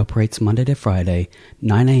service and operates Monday to Friday,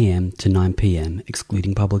 9 a.m. to 9 p.m,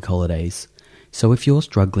 excluding public holidays. So if you're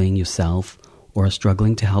struggling yourself or are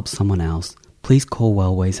struggling to help someone else, please call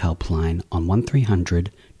Wellways Helpline on 1300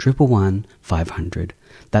 111 500.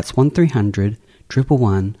 That's 1300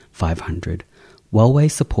 111 500.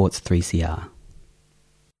 Wellways supports 3CR.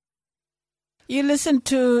 You listen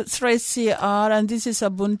to 3CR, and this is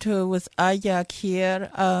Ubuntu with Ayak here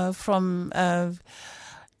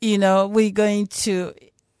we're going to,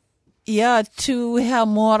 to have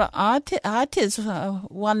more artists,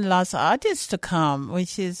 one last artist to come,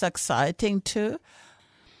 which is exciting too.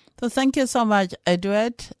 So thank you so much,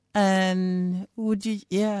 Edward. And would you,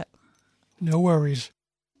 No worries.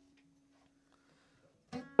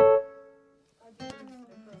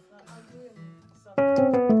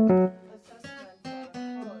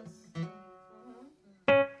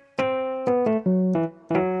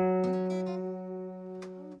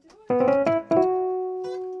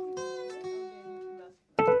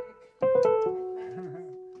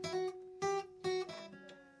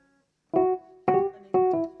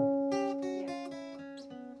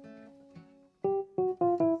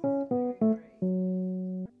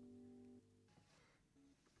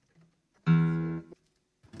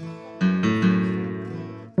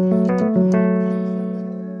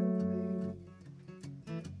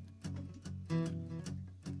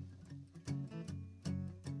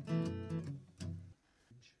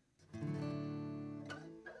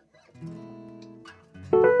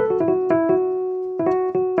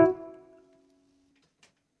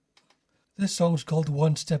 This song's called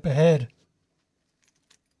One Step Ahead.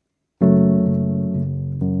 I'm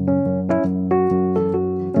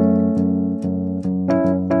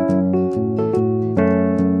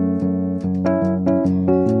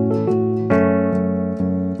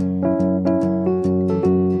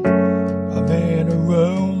in a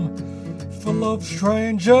room full of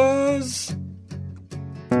strangers.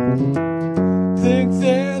 Think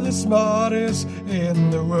they're the smartest in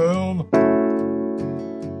the room.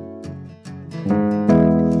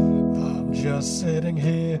 I'm just sitting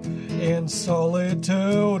here in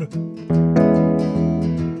solitude.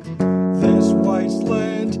 This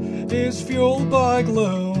wasteland is fueled by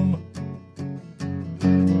gloom.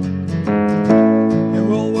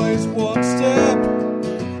 You're always one step.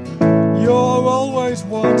 You're always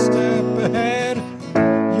one step ahead.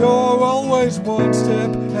 You're always one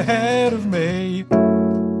step ahead of me.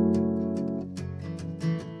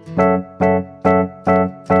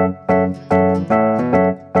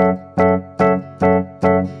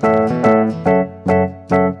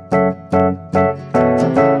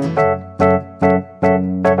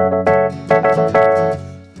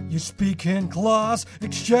 You speak in class,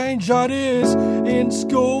 exchange ideas. In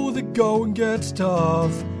school, the going gets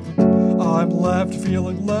tough. I'm left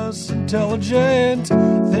feeling less intelligent,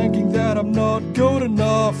 thinking that I'm not good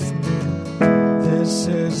enough. This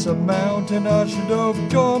is a mountain I should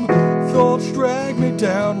overcome. Thoughts drag me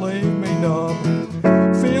down, leave me numb.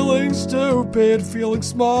 Feeling stupid, feeling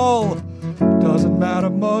small, doesn't matter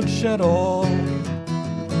much at all.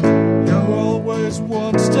 You're always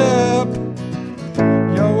one step.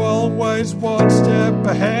 You're always one step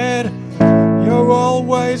ahead. You're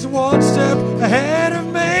always one step ahead of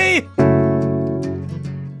me.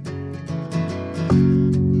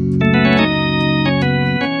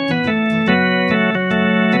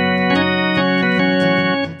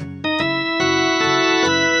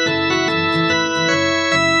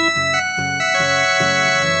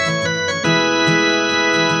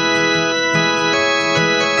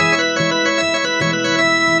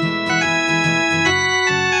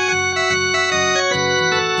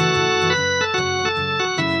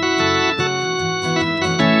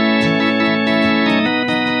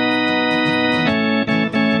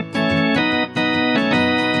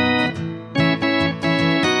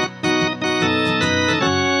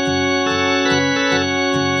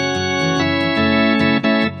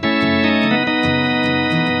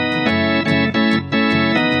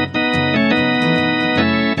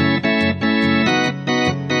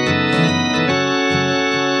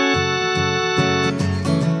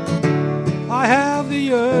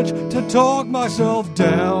 To talk myself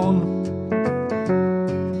down.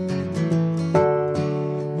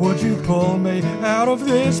 Would you pull me out of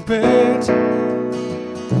this pit?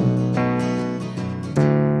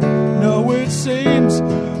 No, it seems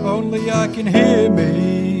only I can hear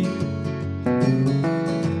me.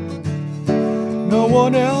 No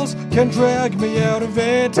one else can drag me out of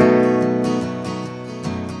it.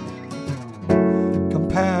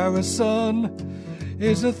 Comparison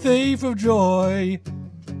is a thief of joy.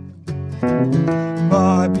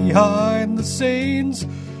 My behind the scenes,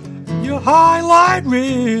 your highlight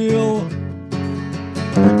reel.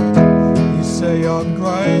 You say I'm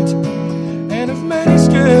great and have many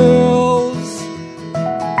skills.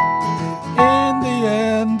 In the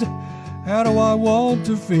end, how do I want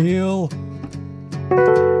to feel?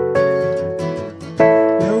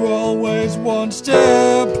 You're always one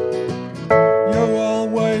step. You're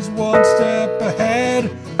always one step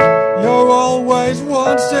ahead. You're always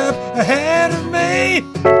one step ahead of me.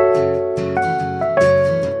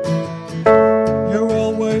 You're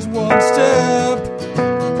always one step.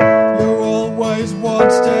 You're always one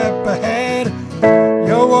step ahead.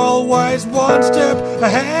 You're always one step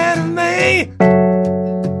ahead of me.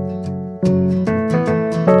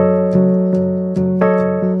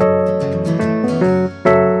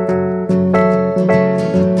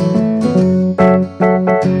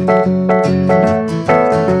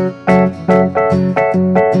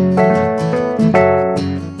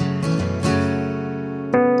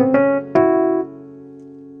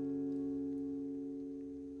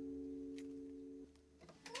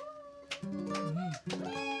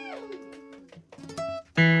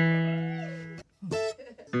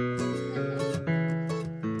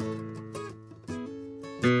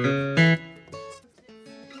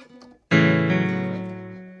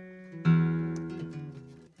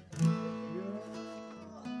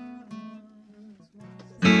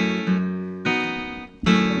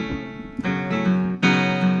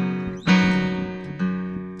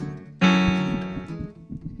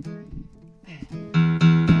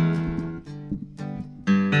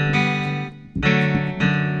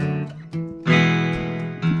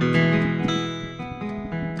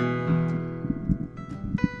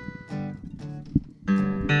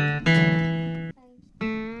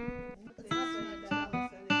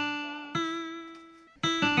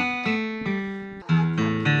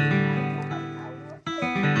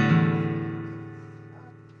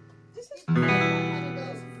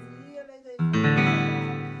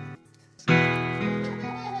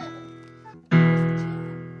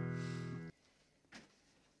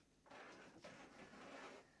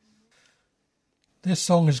 This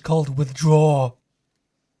song is called Withdraw.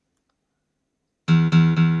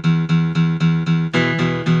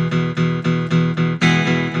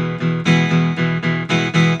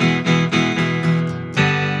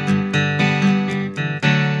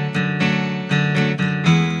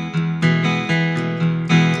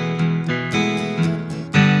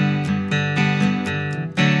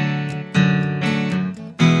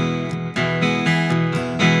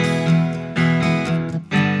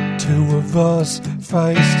 Us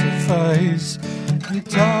face to face,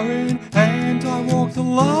 guitar in hand, I walk the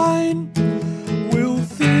line. Will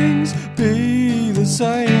things be the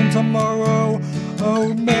same tomorrow?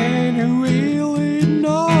 Oh man, who really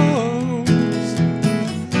knows?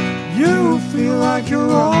 You feel like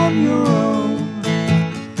you're on your own.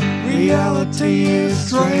 Reality is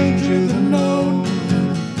stranger than known.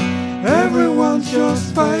 Everyone's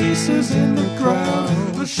just faces in the crowd.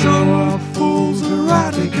 The show of fools,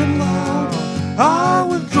 erratic and loud. I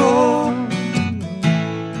withdraw.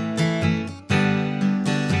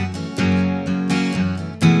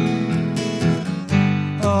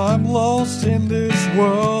 I'm lost in this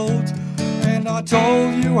world, and I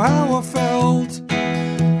told you how I felt.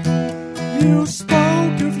 You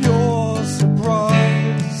spoke of your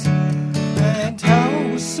surprise and how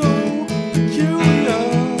it was so peculiar.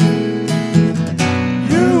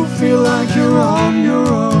 You feel like you're on your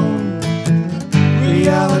own.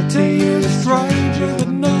 Reality is stranger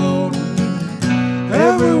than known.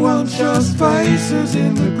 Everyone's just faces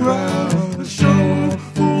in the crowd. A show of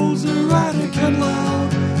fools, erratic and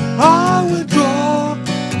loud. I withdraw.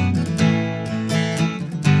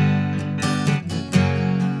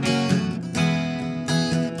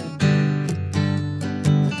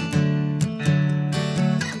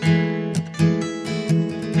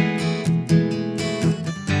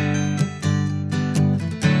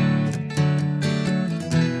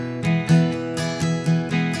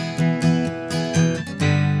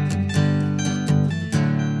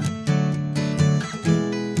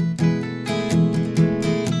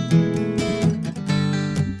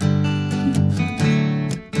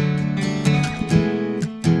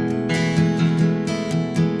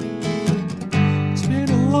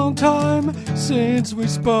 Since we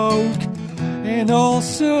spoke, in all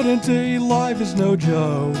certainty life is no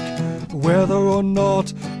joke. Whether or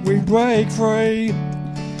not we break free,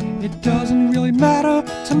 it doesn't really matter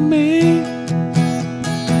to me.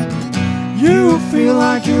 You feel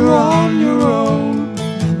like you're on your own.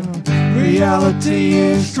 Reality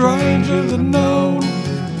is stranger than known.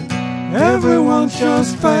 Everyone's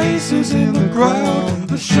just faces in the crowd.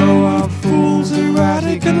 The show of fools,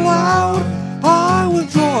 erratic and loud. I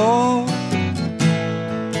withdraw.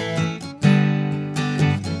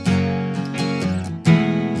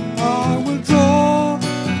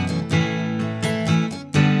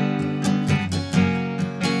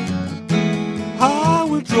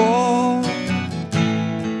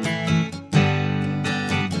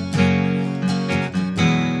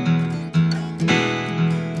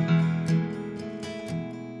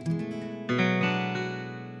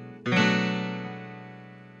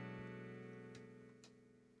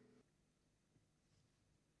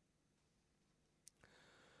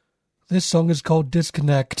 This song is called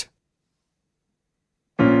Disconnect.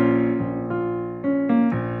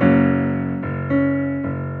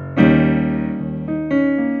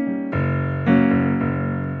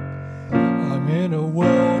 I'm in a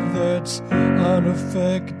world that's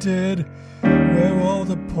unaffected, where all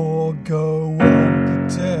the poor go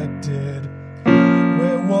unprotected,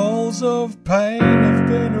 where walls of pain have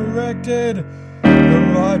been erected,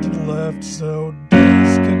 the right and left so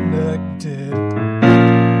disconnected.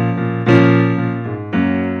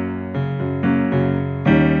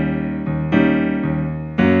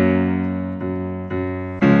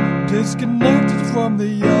 Disconnected from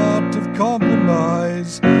the art of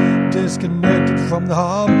compromise, disconnected from the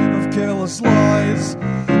harm of careless lies,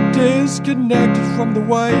 disconnected from the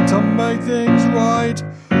way to make things right.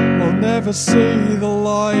 We'll never see the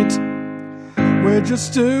light, we're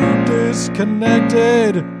just too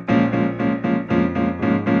disconnected.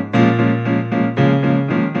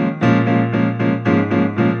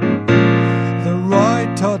 The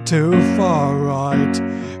right are too far right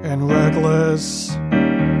and reckless.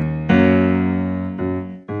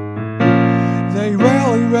 They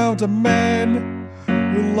rally round a man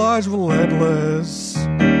who lies relentless.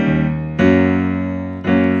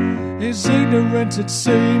 Is ignorant, it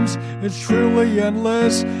seems, it's truly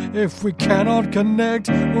endless. If we cannot connect,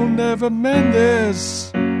 we'll never mend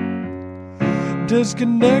this.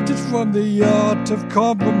 Disconnected from the art of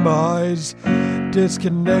compromise,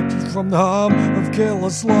 disconnected from the harm of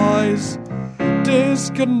careless lies,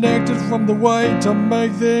 disconnected from the way to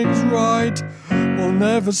make things right. We'll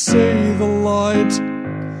never see the light.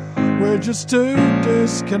 We're just too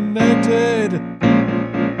disconnected.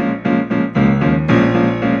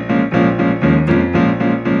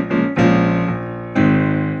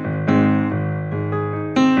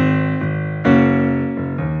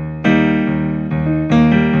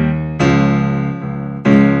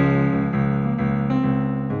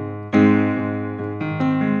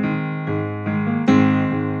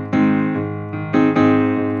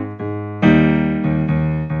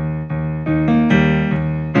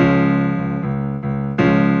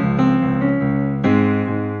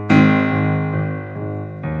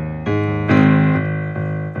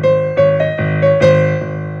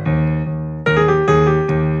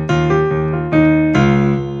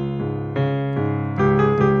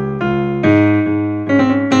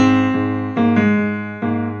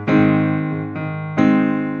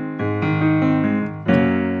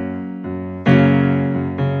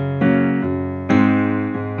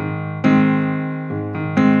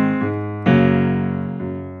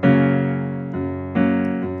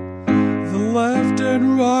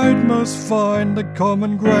 Must find the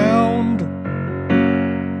common ground.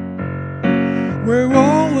 We're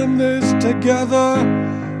all in this together,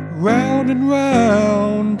 round and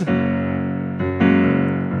round.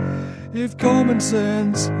 If common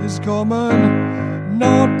sense is common,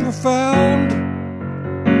 not profound,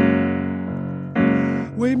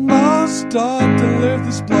 we must start to live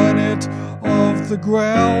this planet off the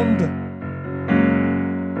ground.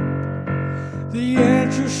 The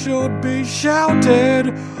answer should be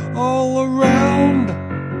shouted all around.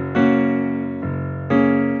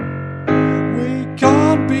 We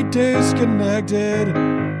can't be disconnected.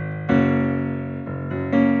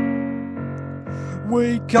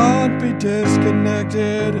 We can't be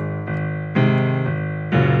disconnected.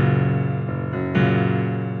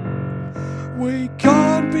 We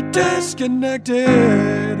can't be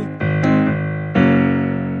disconnected.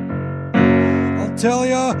 I'll tell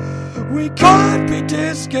ya, we can't be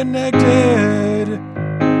disconnected.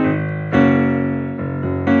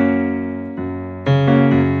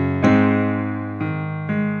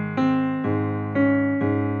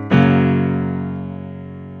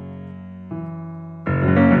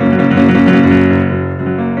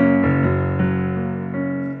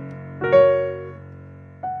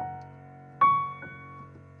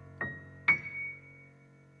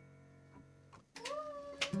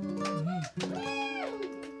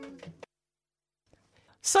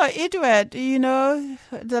 So, Edward, you know,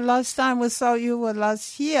 the last time we saw you was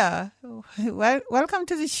last year. Welcome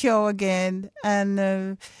to the show again.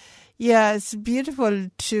 And, yeah, it's beautiful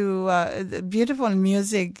the beautiful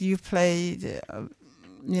music you played,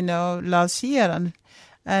 you know, last year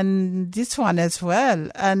and this one as well.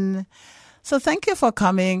 And so thank you for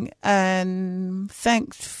coming, and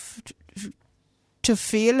thanks to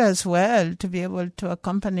Phil as well to be able to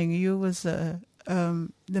accompany you with the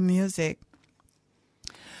music.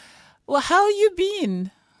 Well, how you been?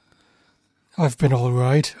 I've been all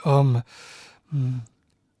right.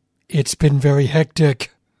 It's been very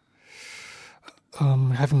hectic.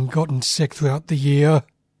 Having gotten sick throughout the year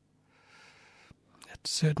at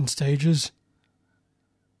certain stages.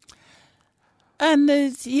 And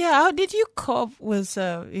yeah, how did you cope with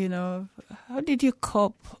how did you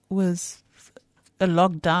cope with a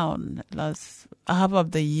lockdown last half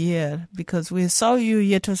of the year? Because we saw you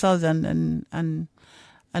year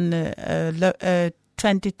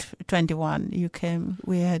 2021, you came.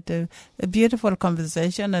 We had a beautiful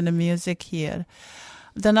conversation and a music here.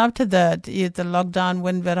 Then after that, the lockdown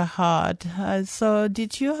went very hard. So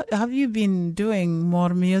have you been doing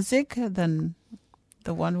more music than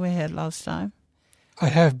the one we had last time? I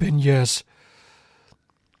have been, yes.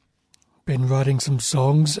 Been writing some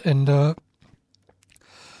songs, and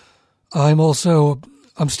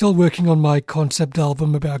I'm still working on my concept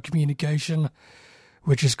album about communication,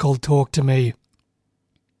 which is called Talk to Me.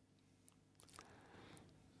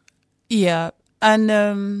 Yeah,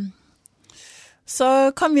 and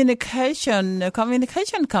so communication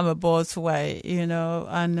comes both ways, you know,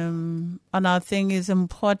 and I think it's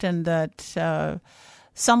important that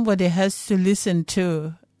somebody has to listen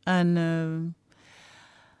to, and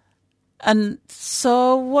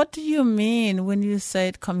so what do you mean when you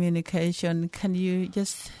said communication? Can you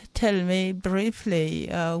just tell me briefly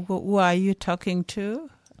who are you talking to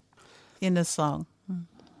in the song?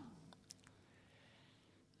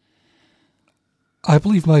 I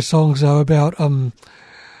believe my songs are about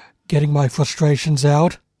getting my frustrations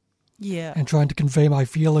out, yeah, and trying to convey my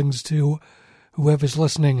feelings to whoever's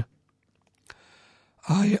listening.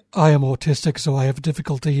 I am autistic, so I have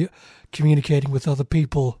difficulty communicating with other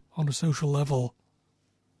people on a social level.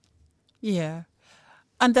 Yeah.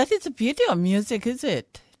 And that is the beauty of music, is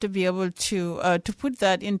it? To be able to put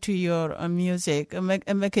that into your music and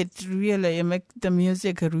make it really, make the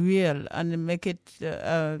music real and make it,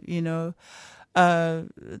 a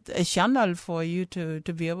channel for you to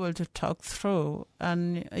be able to talk through.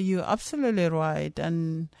 And you're absolutely right.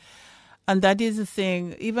 And that is the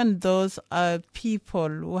thing. Even those people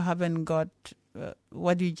who haven't got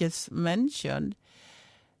what you just mentioned,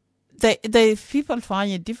 people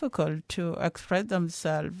find it difficult to express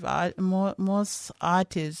themselves. Most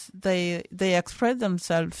artists, they express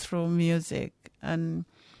themselves through music. And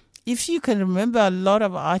if you can remember, a lot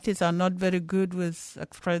of artists are not very good with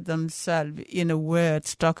express themselves in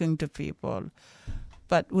words, talking to people.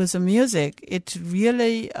 But with the music, it's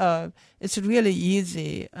really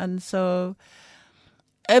easy. And so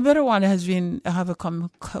everyone have a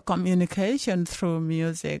communication through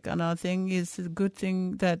music, and I think it's a good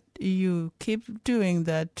thing that you keep doing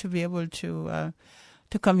that to be able to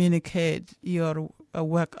communicate your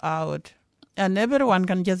work out, and everyone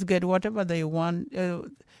can just get whatever they want.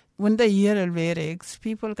 When they hear the lyrics,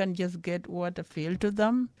 people can just get what appeal to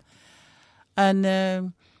them,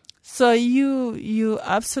 and so you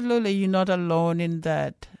absolutely, you're not alone in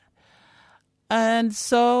that. And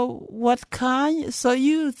so so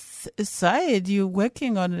you said you're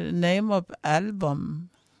working on the name of album.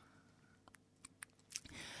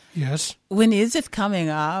 Yes. When is it coming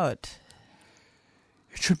out?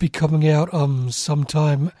 It should be coming out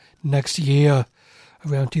sometime next year,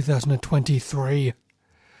 around 2023.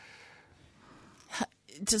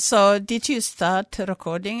 So did you start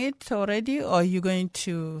recording it already, or you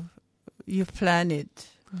plan it?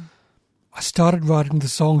 I started writing the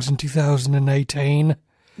songs in 2018.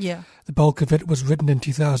 Yeah. The bulk of it was written in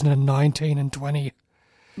 2019 and 20.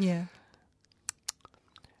 Yeah.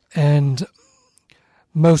 And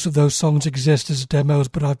most of those songs exist as demos,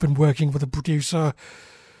 but I've been working with a producer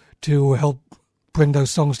to help bring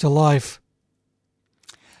those songs to life.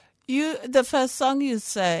 The first song you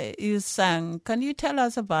sang, can you tell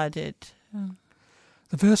us about it?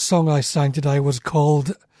 The first song I sang today was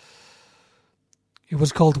called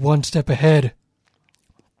One Step Ahead.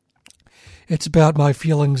 It's about my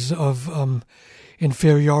feelings of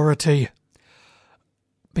inferiority,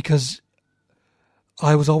 because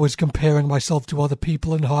I was always comparing myself to other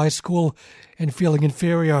people in high school and feeling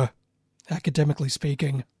inferior, academically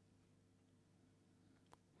speaking.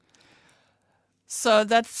 So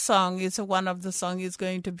that song is one of the songs is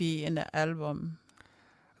going to be in the album.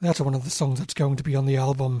 That's one of the songs that's going to be on the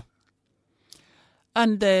album.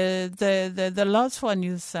 And the last one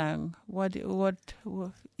you sang, what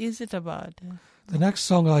is it about? The next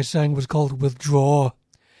song I sang was called Withdraw.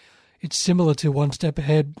 It's similar to One Step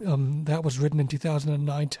Ahead. That was written in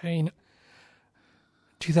 2018.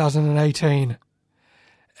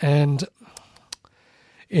 And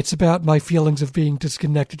it's about my feelings of being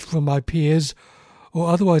disconnected from my peers or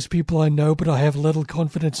otherwise people I know but I have little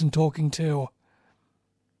confidence in talking to.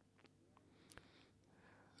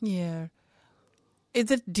 Yeah. Is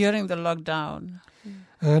it during the lockdown?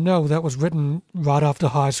 No, that was written right after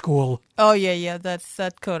high school. Oh, yeah, that's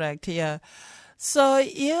correct, yeah. So,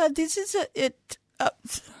 yeah, this is this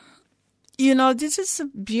is the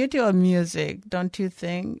beauty of music, don't you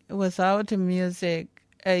think? Without music,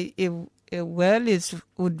 a world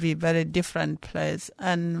would be a very different place.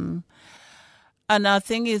 And I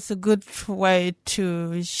think it's a good way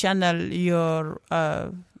to channel your,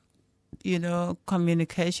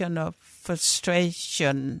 communication of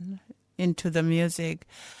frustration into the music.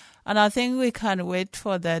 And I think we can't wait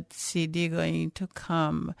for that CD going to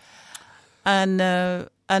come. And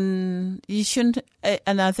you shouldn't,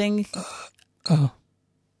 and I think...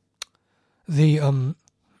 The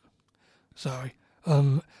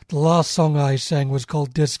last song I sang was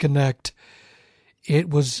called Disconnect.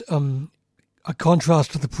 It was a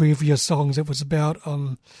contrast to the previous songs. It was about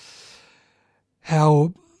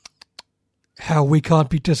how we can't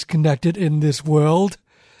be disconnected in this world,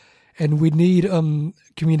 and we need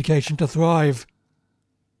communication to thrive.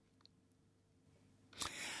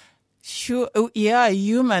 Sure, yeah,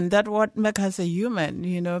 human. That's what makes us a human.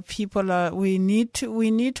 People we need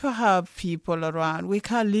to have people around. We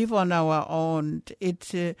can't live on our own.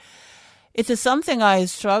 It is something I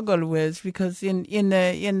struggle with, because in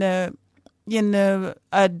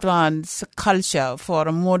advanced culture for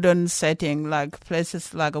a modern setting, like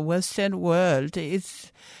places like a Western world,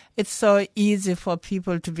 it's so easy for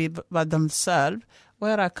people to be by themselves.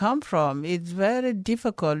 Where I come from, it's very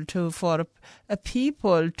difficult for a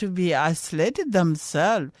people to be isolated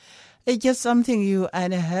themselves. it's just something you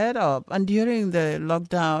hadn't heard of. And during the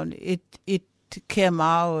lockdown, it came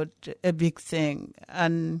out a big thing.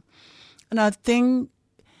 And I think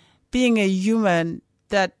being a human,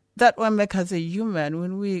 that what makes us a human,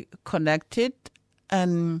 when we connected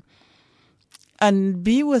and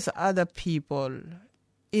be with other people,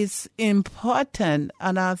 is important.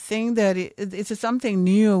 And I think that it's something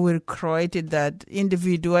new we created, that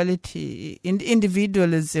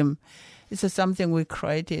individualism is something we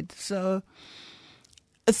created. So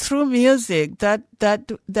through music, that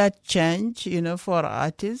change, for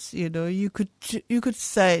artists, you could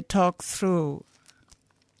say talk through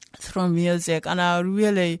music, and I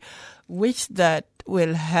really wish that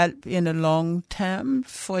will help in the long term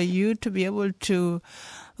for you to be able to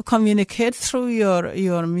communicate through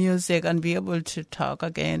your music and be able to talk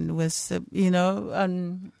again with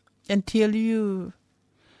until you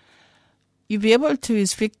be able to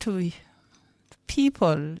speak to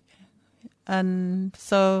people. And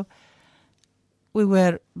so we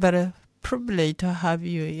were very privileged to have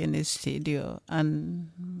you in the studio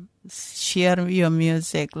and share your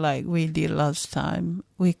music like we did last time.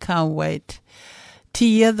 We can't wait to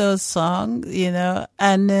hear those songs,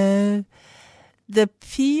 and the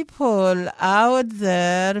people out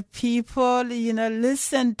there,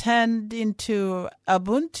 listen, turned into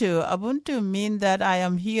Ubuntu. Ubuntu means that I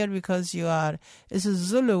am here because you are. It's a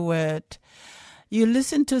Zulu word. You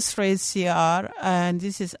listen to 3CR, and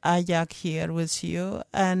this is Ajak here with you.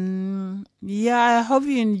 And I hope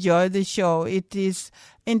you enjoy the show. It is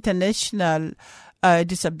International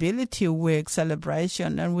Disability Week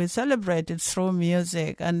celebration, and we celebrate it through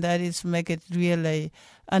music, and that is make it really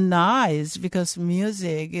nice, because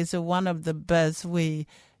music is one of the best we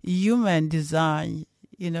human design,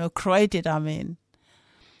 created,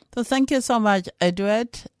 So thank you so much,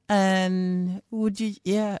 Edward. And would you,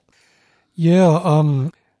 Yeah,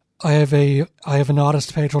 I have an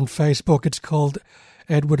artist page on Facebook. It's called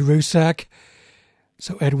Edward Rusak.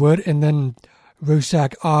 So Edward, and then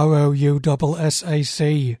Rusak,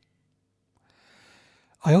 ROUSSAC.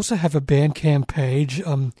 I also have a Bandcamp page,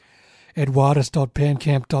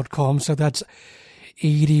 edwardus.bandcamp.com. So that's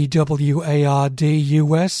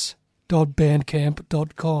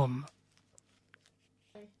edwardus.bandcamp.com.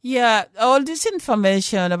 Yeah, all this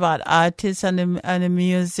information about artists and the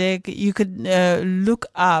music, you could look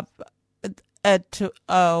up at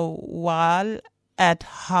While at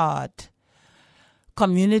Heart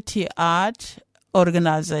Community Art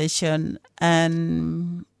Organization,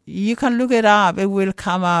 and you can look it up. It will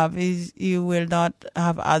come up. You will not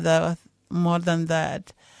have other more than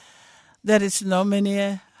that. There is no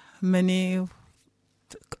many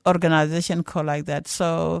organizations called like that.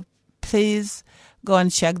 So please go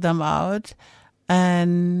and check them out,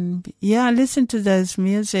 and listen to this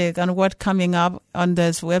music and what's coming up on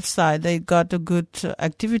this website. They got good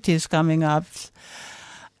activities coming up.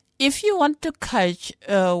 If you want to catch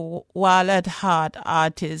While at Heart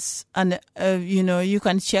artists, and you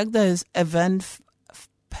can check this event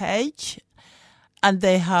page, and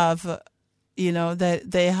they have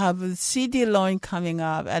they have a CD launch coming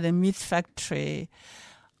up at a Meat Factory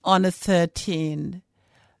on the 13th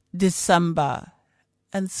December.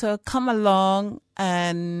 And so come along,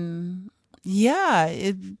 and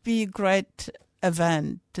it'd be a great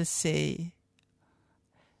event to see.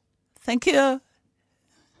 Thank you.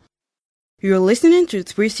 You're listening to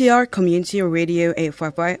 3CR Community Radio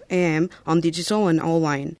 855 AM on digital and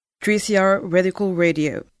online. 3CR Radical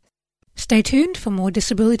Radio. Stay tuned for more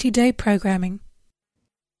Disability Day programming.